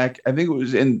way back. I think it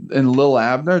was in Lil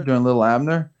Abner, during Lil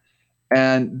Abner,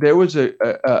 and there was a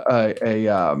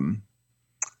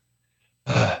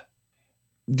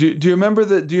Do you remember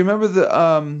the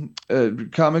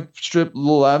comic strip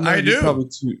Lil Abner? I do.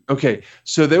 Okay,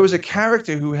 so there was a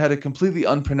character who had a completely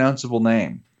unpronounceable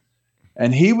name.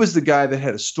 And he was the guy that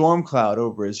had a storm cloud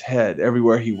over his head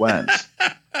everywhere he went.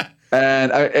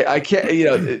 And I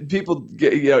can't, people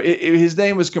get, his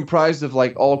name was comprised of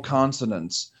like all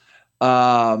consonants.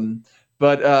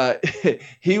 But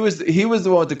he was the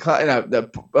one with the cloud.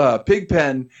 The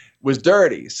Pigpen was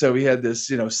dirty, so he had this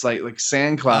slight like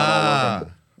sand cloud all over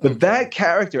him. But that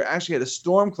character actually had a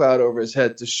storm cloud over his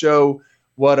head to show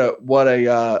what a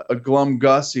glum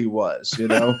Gus he was.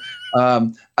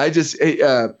 My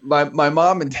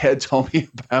mom and dad told me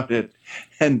about it,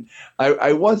 and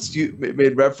I once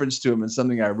made reference to him in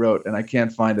something I wrote, and I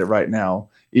can't find it right now,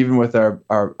 even with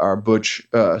our Butch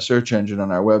search engine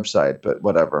on our website. But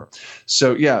whatever.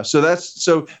 So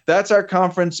that's our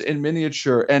conference in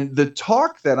miniature, and the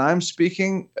talk that I'm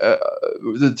speaking,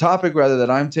 the topic rather that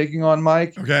I'm taking on,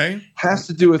 Mike, has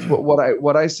to do with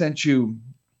what I sent you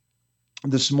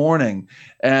this morning,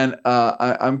 and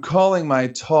I'm calling my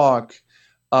talk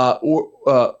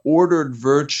 "Ordered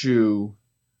Virtue"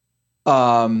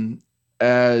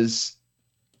 as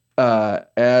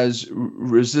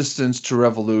resistance to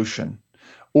revolution.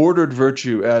 Ordered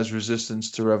virtue as resistance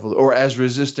to revolution, or as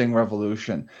resisting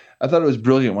revolution. I thought it was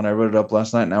brilliant when I wrote it up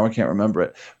last night. Now I can't remember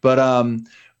it, but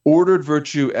ordered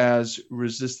virtue as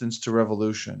resistance to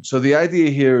revolution. So the idea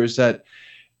here is that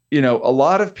a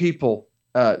lot of people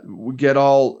get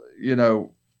all,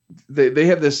 they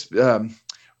have this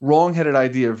wrong-headed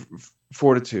idea of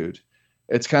fortitude.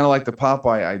 It's kind of like the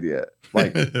Popeye idea.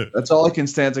 Like, that's all I can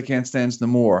stand. I can't stand no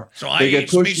more. So they get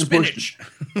pushed and pushed.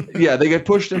 Yeah, they get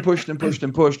pushed and pushed and pushed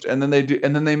and pushed, and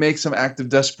then they make some act of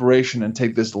desperation and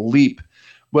take this leap.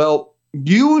 Well,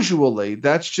 usually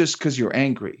that's just because you're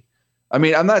angry. I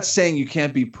mean, I'm not saying you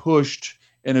can't be pushed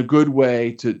in a good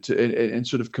way and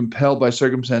sort of compelled by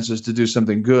circumstances to do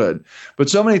something good. But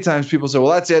so many times people say,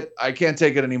 well, that's it. I can't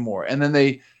take it anymore. And then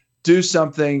they do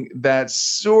something that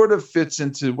sort of fits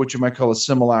into what you might call a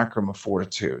simulacrum of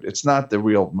fortitude. It's not the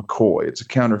real McCoy. It's a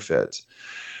counterfeit.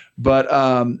 But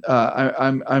I've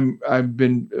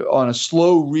been on a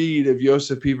slow read of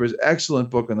Josef Pieper's excellent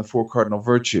book on the Four Cardinal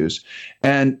Virtues.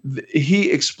 And he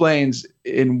explains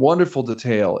in wonderful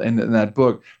detail in that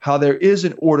book how there is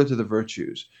an order to the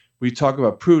virtues. We talk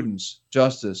about prudence,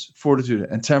 justice, fortitude,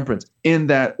 and temperance in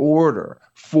that order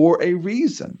for a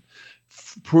reason.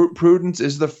 Prudence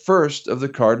is the first of the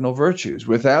cardinal virtues.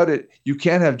 Without it, you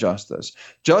can't have justice.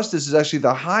 Justice is actually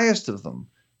the highest of them,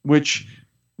 which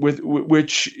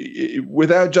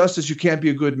without justice, you can't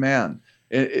be a good man.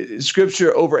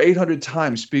 Scripture over 800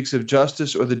 times speaks of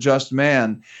justice or the just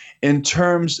man in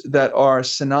terms that are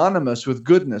synonymous with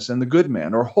goodness and the good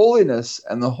man, or holiness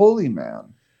and the holy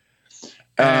man.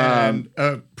 And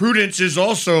prudence is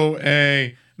also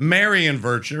a Marian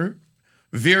virtue.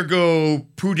 Virgo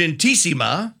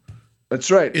prudentissima. That's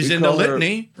right. Is in the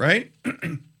litany, right?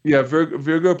 Yeah,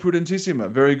 Virgo prudentissima.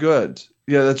 Very good.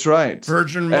 Yeah, that's right.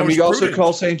 Virgin most and we also prudent.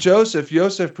 call Saint Joseph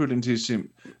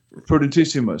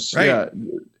prudentissimus. Right.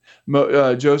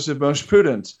 Yeah, Joseph most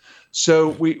prudent.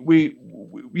 So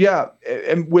yeah,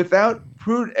 and without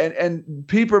prudence, and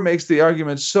Pieper makes the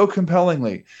argument so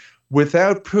compellingly,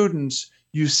 without prudence,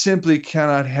 you simply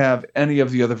cannot have any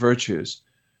of the other virtues.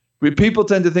 People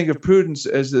tend to think of prudence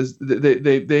as this,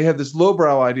 they have this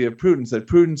lowbrow idea of prudence, that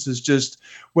prudence is just,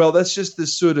 well, that's just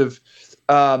this sort of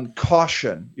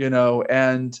caution,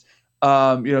 and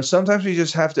sometimes we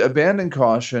just have to abandon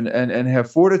caution and have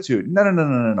fortitude.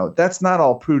 No. That's not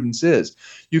all prudence is.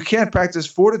 You can't practice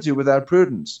fortitude without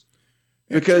prudence.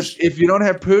 Because if you don't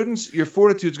have prudence, your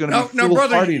fortitude is going to be full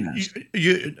of hardiness.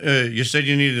 You said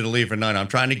you needed to leave for 9. I'm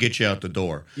trying to get you out the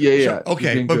door. Yeah. So,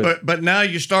 okay, but now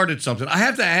you started something. I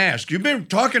have to ask. You've been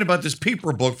talking about this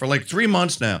Pieper book for like 3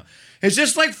 months now. Is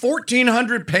this like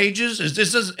 1,400 pages? Is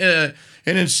this an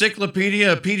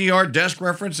encyclopedia, a PDR desk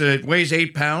reference that weighs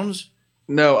 8 pounds?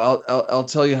 No, I'll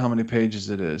tell you how many pages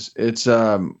it is. It's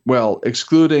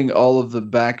excluding all of the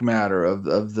back matter of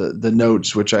the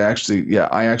notes, which I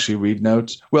actually read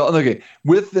notes. Well, okay,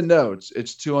 with the notes,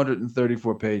 it's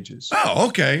 234 pages. Oh,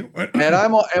 okay. And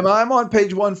I'm on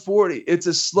page 140. It's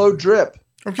a slow drip.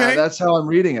 Okay, that's how I'm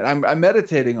reading it. I'm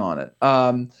meditating on it.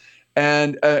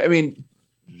 I mean,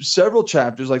 several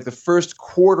chapters, like the first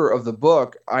quarter of the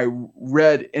book, I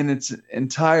read in its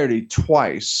entirety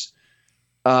twice.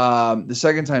 The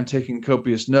second time taking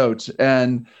copious notes,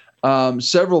 and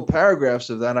several paragraphs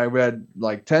of that I read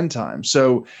like 10 times.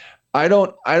 So I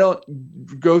don't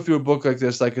go through a book like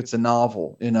this like it's a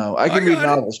novel. I can read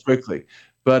novels quickly,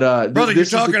 but brother, you're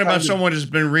talking about someone who's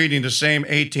been reading the same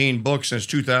 18 books since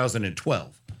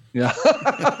 2012. Yeah.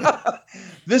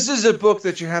 This is a book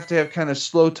that you have to have kind of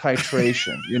slow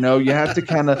titration. You have to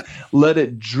kind of let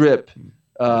it drip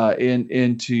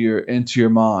into your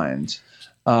mind.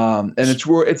 And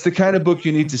it's the kind of book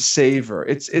you need to savor.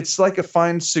 It's like a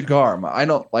fine cigar. I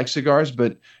don't like cigars,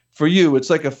 but for you, it's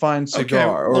like a fine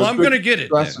cigar. Okay. Well, I'm going to get it.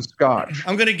 Glass of scotch.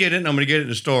 I'm going to get it, and I'm going to get it in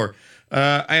the store.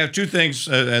 I have 2 things,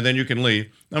 and then you can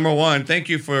leave. Number 1, thank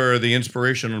you for the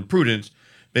inspiration on prudence,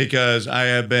 because I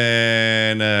have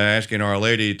been asking Our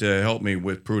Lady to help me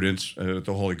with prudence, with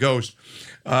the Holy Ghost,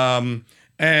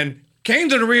 and came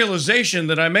to the realization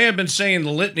that I may have been saying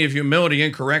the litany of humility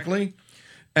incorrectly.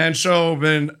 And so,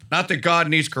 not that God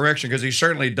needs correction, because he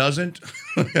certainly doesn't.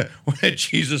 That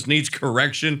Jesus needs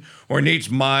correction or needs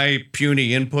my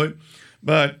puny input.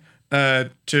 But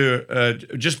to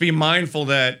just be mindful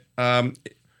that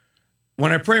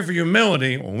when I pray for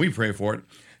humility, when we pray for it,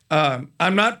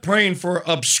 I'm not praying for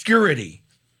obscurity.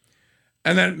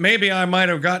 And that maybe I might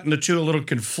have gotten the two a little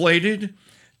conflated,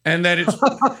 and that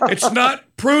it's not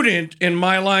prudent in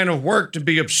my line of work to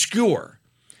be obscure.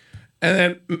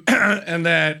 And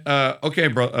then, okay,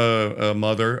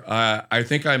 Mother, I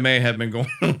think I may have been going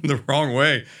the wrong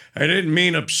way. I didn't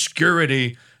mean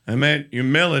obscurity. I meant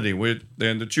humility.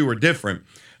 And the two are different.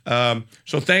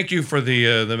 So thank you for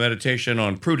the meditation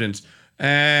on prudence.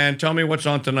 And tell me what's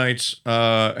on tonight's,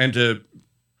 and to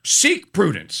seek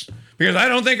prudence, because I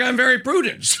don't think I'm very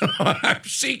prudent. So I'm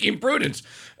seeking prudence.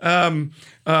 And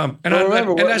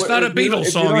that's not a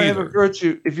Beatles song either.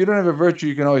 If you don't have a virtue,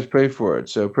 you can always pray for it.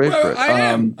 So pray for it. I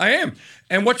am.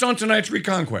 And what's on tonight's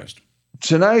Reconquest?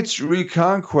 Tonight's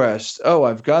Reconquest. Oh,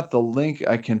 I've got the link.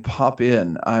 I can pop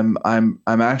in. I'm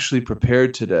actually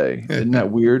prepared today. Isn't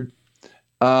that weird?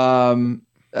 So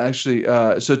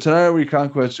tonight at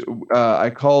Reconquest, I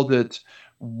called it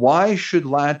 "Why Should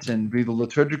Latin Be the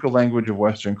Liturgical Language of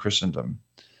Western Christendom?"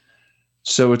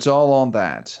 So it's all on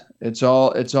that. It's all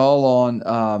on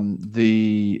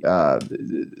the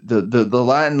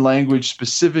Latin language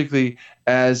specifically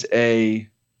as a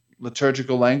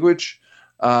liturgical language.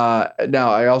 Now,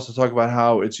 I also talk about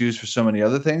how it's used for so many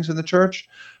other things in the church,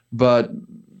 but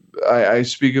I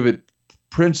speak of it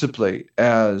principally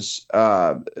as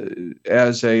a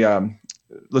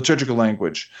liturgical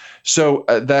language. So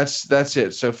that's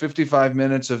it. So 55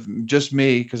 minutes of just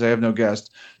me, because I have no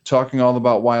guest, talking all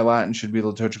about why Latin should be the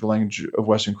liturgical language of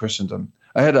Western Christendom.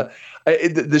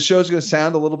 The show's going to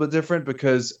sound a little bit different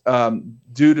because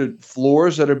due to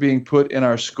floors that are being put in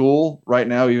our school right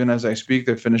now, even as I speak,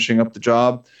 they're finishing up the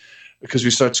job because we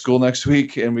start school next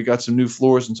week, and we got some new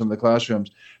floors in some of the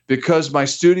classrooms. Because my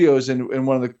studio is in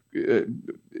one of the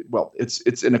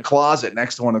it's in a closet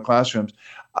next to one of the classrooms.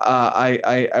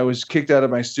 I was kicked out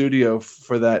of my studio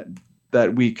for that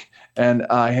week, and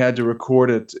I had to record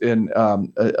it in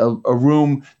a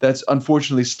room that's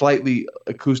unfortunately slightly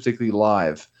acoustically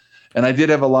live. And I did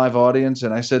have a live audience,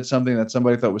 and I said something that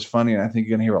somebody thought was funny, and I think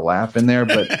you're gonna hear a laugh in there.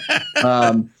 But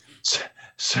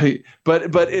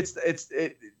but it's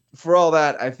for all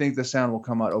that, I think the sound will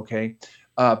come out okay.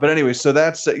 But anyway, so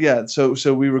that's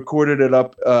So we recorded it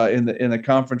up in the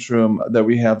conference room that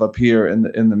we have up here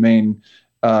in the main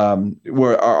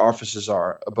where our offices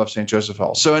are above St. Joseph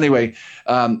Hall. So anyway,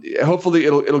 hopefully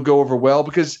it'll go over well,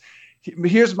 because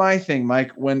here's my thing,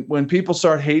 Mike. When people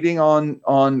start hating on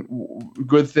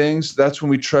good things, that's when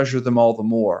we treasure them all the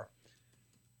more.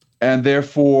 And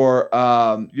therefore,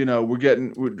 the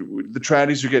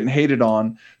tragedies are getting hated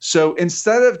on. So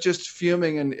instead of just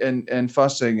fuming and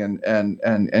fussing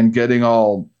and getting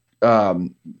all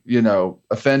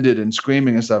offended and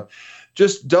screaming and stuff,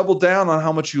 just double down on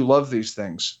how much you love these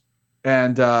things,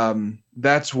 and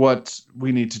that's what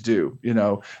we need to do.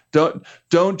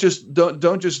 Don't just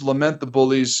lament the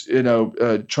bullies.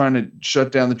 Trying to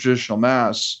shut down the traditional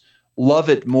mass. Love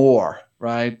it more,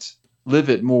 right? Live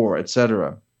it more,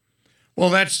 etc. Well,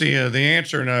 that's the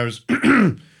answer. And I was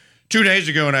 2 days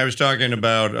ago, and I was talking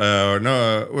about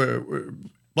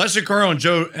Blessed Carl and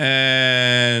Joe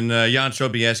and Jan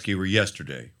Sobieski were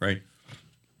yesterday, right?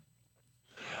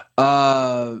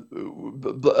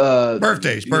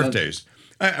 Birthdays.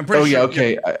 I'm pretty sure.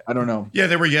 Okay. I don't know. Yeah,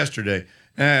 they were yesterday,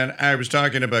 and I was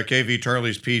talking about K.V.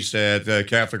 Tarley's piece at the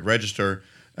Catholic Register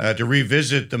to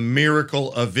revisit the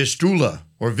miracle of Vistula.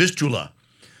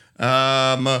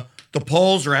 The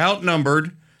Poles are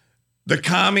outnumbered. The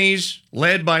commies,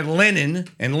 led by Lenin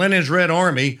and Lenin's Red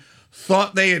Army,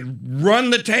 thought they had run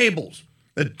the tables.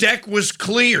 The deck was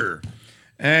clear,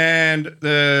 and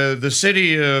the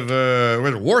city of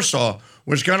Warsaw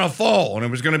was going to fall, and it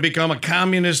was going to become a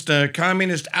communist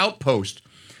outpost.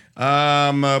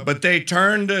 But they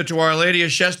turned to Our Lady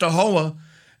of Czestochowa,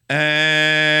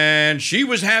 and she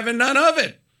was having none of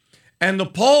it. And the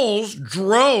Poles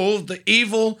drove the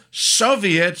evil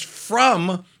Soviets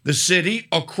from the city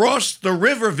across the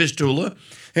river Vistula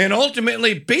and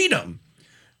ultimately beat them.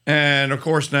 And, of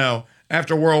course, now,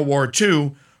 after World War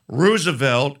II,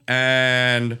 Roosevelt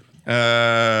and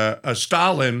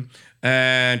Stalin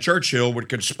and Churchill would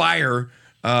conspire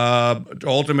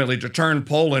ultimately to turn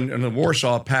Poland in the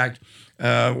Warsaw Pact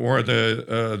or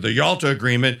the Yalta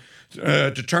Agreement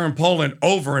to turn Poland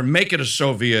over and make it a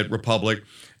Soviet republic.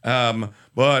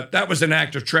 But that was an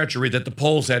act of treachery that the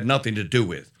Poles had nothing to do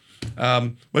with.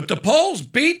 But the Poles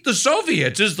beat the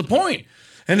Soviets, is the point.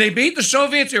 And they beat the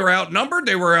Soviets. They were outnumbered.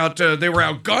 They were outgunned.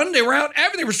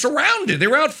 They were surrounded. They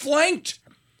were outflanked.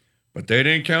 But they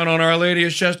didn't count on Our Lady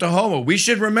of Czestochowa. We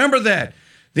should remember that.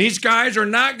 These guys are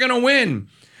not going to win.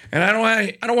 And I don't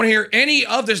want to hear any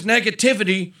of this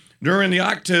negativity during the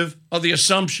octave of the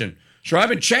Assumption. So I've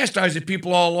been chastising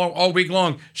people all week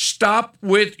long. Stop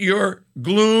with your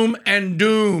gloom and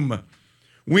doom.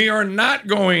 We are not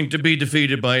going to be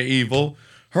defeated by evil.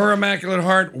 Her Immaculate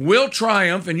Heart will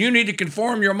triumph, and you need to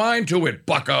conform your mind to it,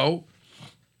 bucko.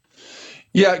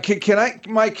 Yeah, can I,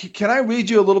 Mike, can I read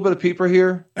you a little bit of Pieper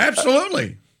here?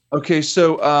 Absolutely. Okay,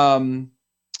 so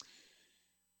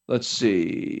let's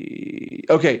see.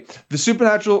 Okay, the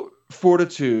supernatural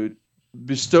fortitude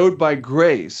bestowed by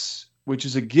grace, which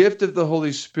is a gift of the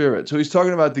Holy Spirit. So he's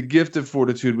talking about the gift of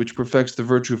fortitude, which perfects the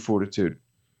virtue of fortitude.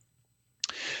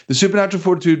 The supernatural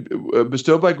fortitude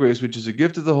bestowed by grace, which is a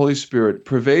gift of the Holy Spirit,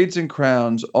 pervades and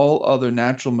crowns all other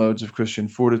natural modes of Christian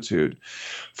fortitude.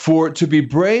 For to be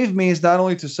brave means not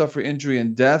only to suffer injury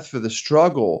and death for the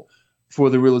struggle for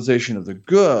the realization of the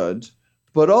good,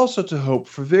 but also to hope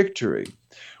for victory.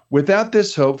 Without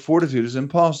this hope, fortitude is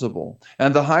impossible.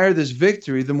 And the higher this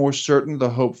victory, the more certain the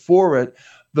hope for it,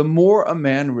 the more a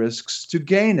man risks to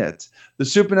gain it. The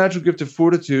supernatural gift of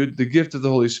fortitude, the gift of the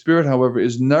Holy Spirit, however,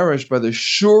 is nourished by the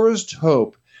surest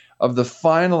hope of the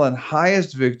final and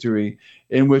highest victory,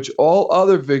 in which all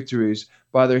other victories,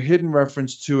 by their hidden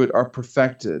reference to it, are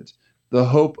perfected, the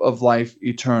hope of life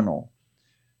eternal.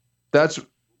 That's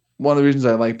one of the reasons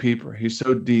I like Pieper. He's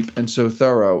so deep and so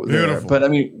thorough there. Beautiful. But I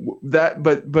mean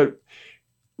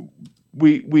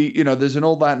we there's an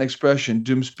old Latin expression,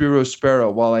 dum spiro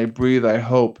spero, while I breathe I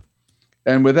hope.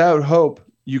 And without hope,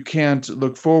 you can't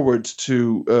look forward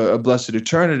to a blessed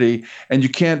eternity, and you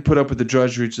can't put up with the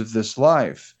drudgeries of this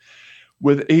life.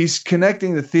 He's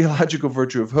connecting the theological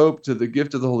virtue of hope to the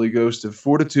gift of the Holy Ghost of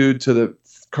fortitude, to the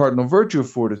cardinal virtue of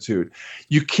fortitude.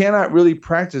 You cannot really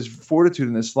practice fortitude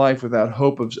in this life without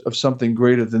hope of something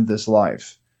greater than this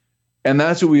life. And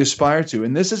that's what we aspire to.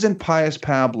 And this isn't pious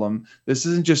pablum. This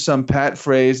isn't just some pat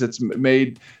phrase that's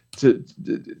made to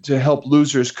help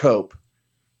losers cope.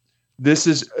 This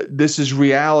is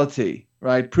reality,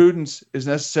 right? Prudence is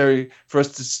necessary for us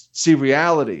to see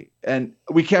reality. And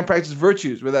we can't practice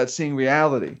virtues without seeing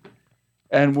reality.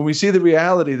 And when we see the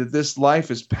reality that this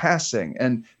life is passing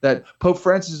and that Pope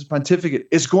Francis's pontificate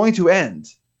is going to end,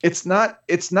 It's not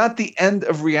the end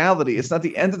of reality. It's not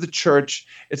the end of the church.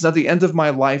 It's not the end of my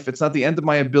life. It's not the end of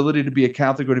my ability to be a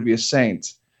Catholic or to be a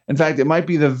saint. In fact, it might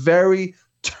be the very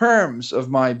terms of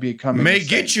my becoming may a saint.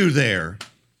 get you there.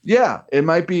 Yeah, it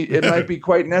might be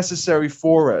quite necessary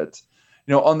for it.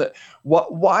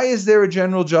 Why is there a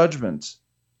general judgment?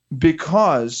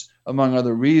 Because, among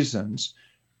other reasons,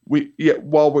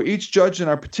 while we're each judged in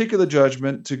our particular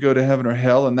judgment to go to heaven or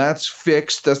hell, and that's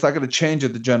fixed, that's not going to change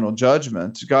at the general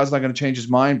judgment. God's not going to change his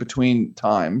mind between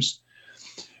times.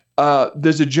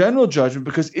 There's a general judgment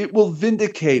because it will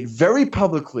vindicate very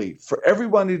publicly for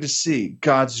everybody to see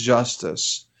God's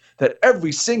justice, that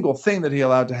every single thing that he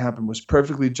allowed to happen was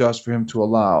perfectly just for him to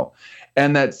allow.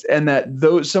 And that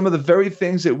those some of the very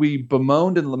things that we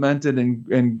bemoaned and lamented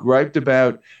and griped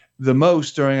about the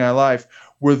most during our life,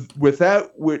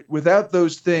 without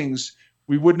those things,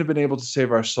 we wouldn't have been able to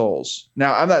save our souls.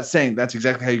 Now, I'm not saying that's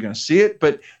exactly how you're going to see it,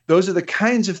 but those are the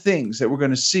kinds of things that we're going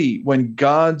to see when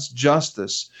God's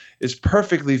justice is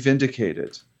perfectly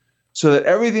vindicated, so that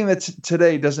everything that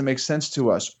today doesn't make sense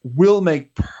to us will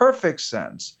make perfect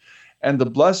sense. And the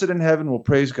blessed in heaven will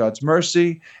praise God's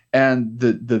mercy, and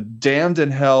the damned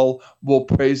in hell will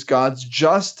praise God's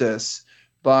justice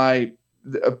by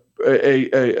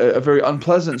a very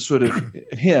unpleasant sort of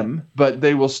hymn, but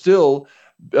they will still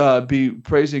be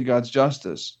praising God's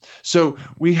justice. So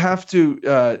we have to,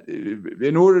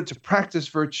 in order to practice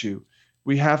virtue,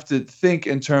 we have to think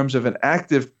in terms of an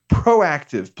active,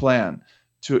 proactive plan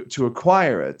to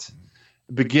acquire it,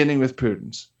 beginning with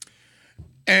prudence.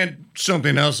 And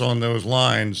something else on those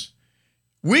lines,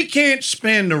 we can't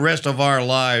spend the rest of our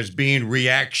lives being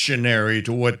reactionary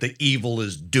to what the evil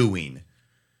is doing.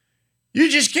 You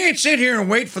just can't sit here and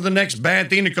wait for the next bad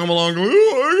thing to come along. Oh,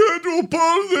 I got to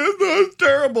oppose this. That's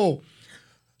terrible.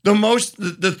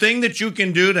 The thing that you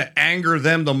can do to anger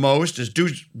them the most is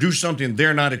do something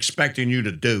they're not expecting you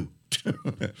to do.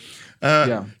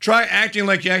 Try acting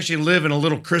like you actually live in a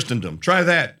little Christendom. Try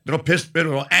that.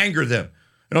 It'll anger them.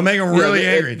 It'll make them really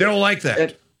angry. They don't like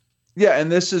that.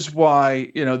 And this is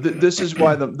why, this is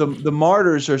why the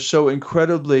martyrs are so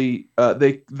incredibly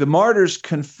the martyrs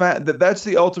that's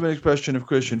the ultimate expression of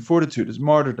Christian fortitude, is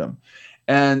martyrdom.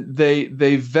 And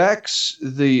they vex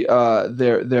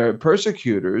their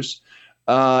persecutors,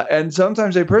 and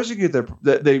sometimes they persecute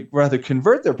they rather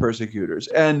convert their persecutors.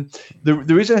 And the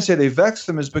reason I say they vex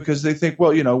them is because they think,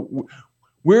 well,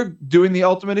 we're doing the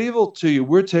ultimate evil to you.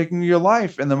 We're taking your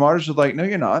life. And the martyrs are like, no,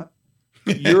 you're not.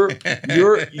 You're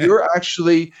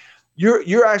actually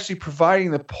providing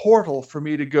the portal for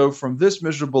me to go from this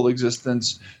miserable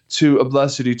existence to a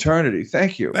blessed eternity.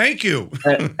 Thank you. Thank you.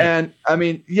 and I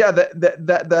mean,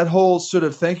 that whole sort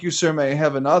of thank you, sir, may I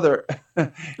have another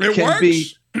can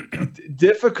be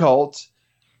difficult.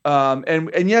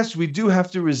 And yes, we do have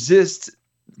to resist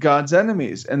God's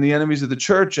enemies and the enemies of the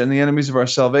church and the enemies of our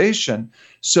salvation.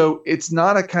 So it's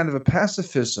not a kind of a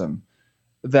pacifism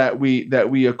that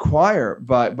we acquire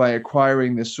by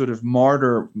acquiring this sort of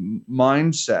martyr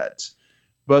mindset,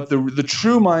 but the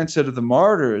true mindset of the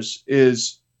martyrs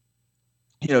is,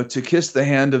 to kiss the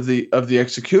hand of the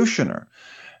executioner,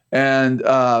 and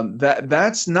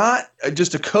that's not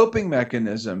just a coping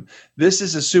mechanism. This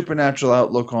is a supernatural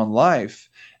outlook on life,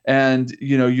 and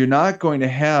you're not going to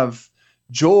have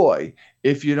joy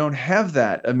if you don't have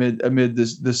that amid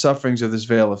the sufferings of this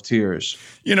vale of tears.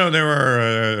 There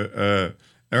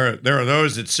are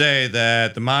those that say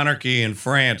that the monarchy in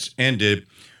France ended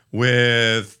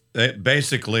with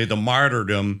basically the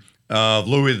martyrdom of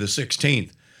Louis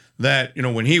XVI. That,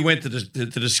 when he went to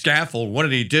the scaffold, what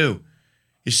did he do?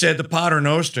 He said the Pater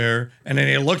Noster, and then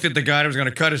he looked at the guy that was going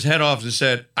to cut his head off and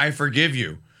said, "I forgive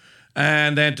you."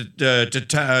 And then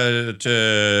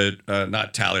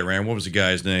not Talleyrand, what was the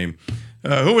guy's name?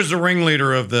 Who was the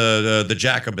ringleader of the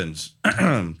Jacobins?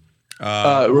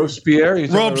 Robespierre.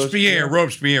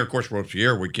 Robespierre. Of course,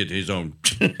 Robespierre would get his own.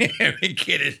 He'd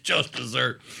get his just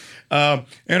dessert.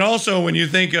 And also, when you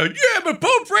think, but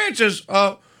Pope Francis.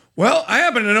 Well, I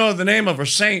happen to know the name of a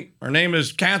saint. Her name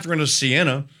is Catherine of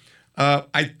Siena.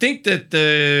 I think that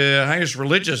the highest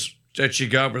religious that she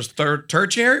got was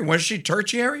tertiary. Was she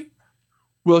tertiary?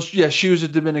 Well, yeah, she was a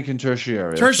Dominican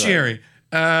tertiary. Tertiary.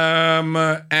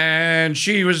 Right. And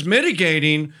she was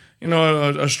mitigating,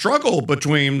 a struggle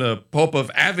between the Pope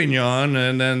of Avignon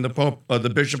and then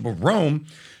the Bishop of Rome,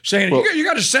 saying, you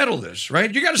got to settle this,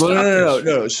 right? You got to stop this.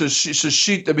 No. So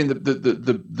she. I mean,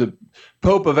 the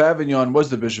Pope of Avignon was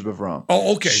the Bishop of Rome.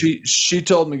 Oh, okay. She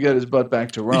told him to get his butt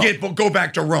back to Rome. Go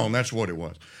back to Rome. That's what it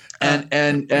was. And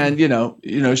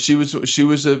she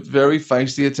was a very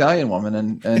feisty Italian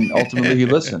woman, and ultimately he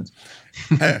listened.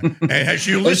 As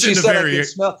you And listen she to said, very,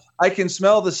 I can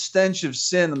smell the stench of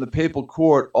sin in the papal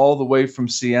court all the way from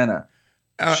Siena.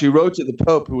 She wrote to the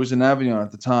Pope, who was in Avignon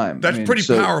at the time. that's pretty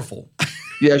powerful.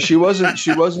 Yeah, she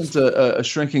wasn't a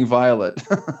shrinking violet.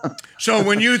 So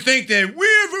when you think that we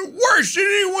have it worse than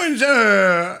anyone's,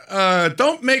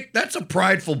 that's a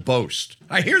prideful boast.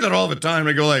 I hear that all the time.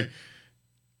 I go like,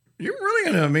 you're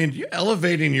really you're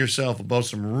elevating yourself above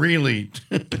some really,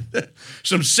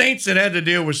 some saints that had to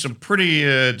deal with some pretty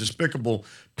despicable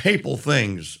papal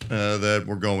things that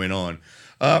were going on.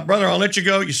 Brother, I'll let you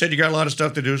go. You said you got a lot of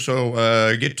stuff to do,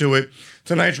 so get to it.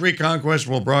 Tonight's Reconquest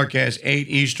will broadcast 8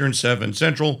 Eastern, 7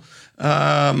 Central.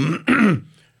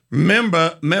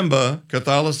 Member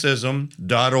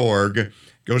Catholicism.org.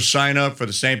 Go sign up for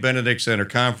the St. Benedict Center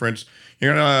Conference.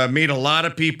 You're going to meet a lot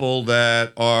of people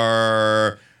that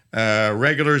are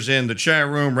regulars in the chat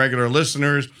room, regular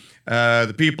listeners.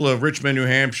 The people of Richmond, New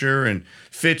Hampshire, and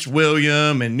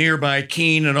Fitzwilliam, and nearby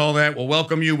Keene, and all that will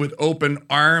welcome you with open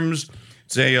arms.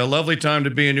 It's a lovely time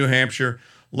to be in New Hampshire.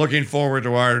 Looking forward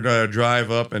to our drive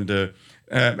up, and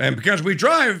because we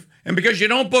drive, and because you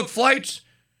don't book flights,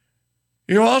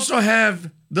 you also have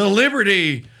the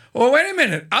liberty. Oh, wait a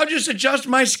minute! I'll just adjust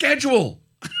my schedule.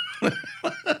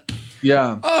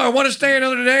 Yeah. Oh, I want to stay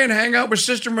another day and hang out with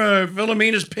Sister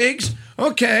Philomena's pigs.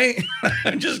 Okay,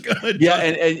 I'm just gonna. Yeah,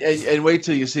 and wait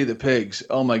till you see the pigs.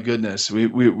 Oh my goodness,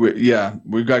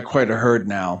 we've got quite a herd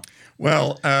now.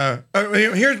 Well,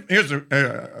 here's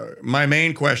my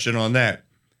main question on that.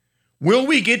 Will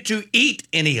we get to eat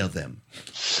any of them?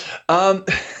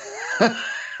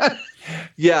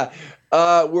 Yeah,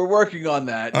 we're working on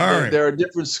that. All right. There are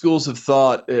different schools of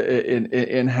thought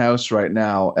in house right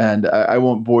now, and I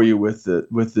won't bore you with the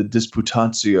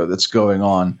disputatio that's going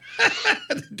on.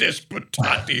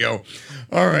 Disputatio.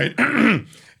 All right.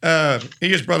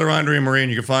 He is Brother André Marine.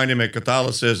 You can find him at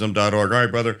Catholicism.org. All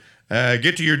right, brother.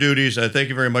 Get to your duties. Thank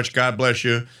you very much. God bless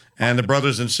you and the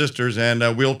brothers and sisters,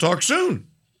 and we'll talk soon.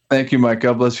 Thank you, Mike.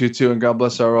 God bless you too, and God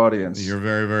bless our audience. You're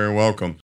very, very welcome.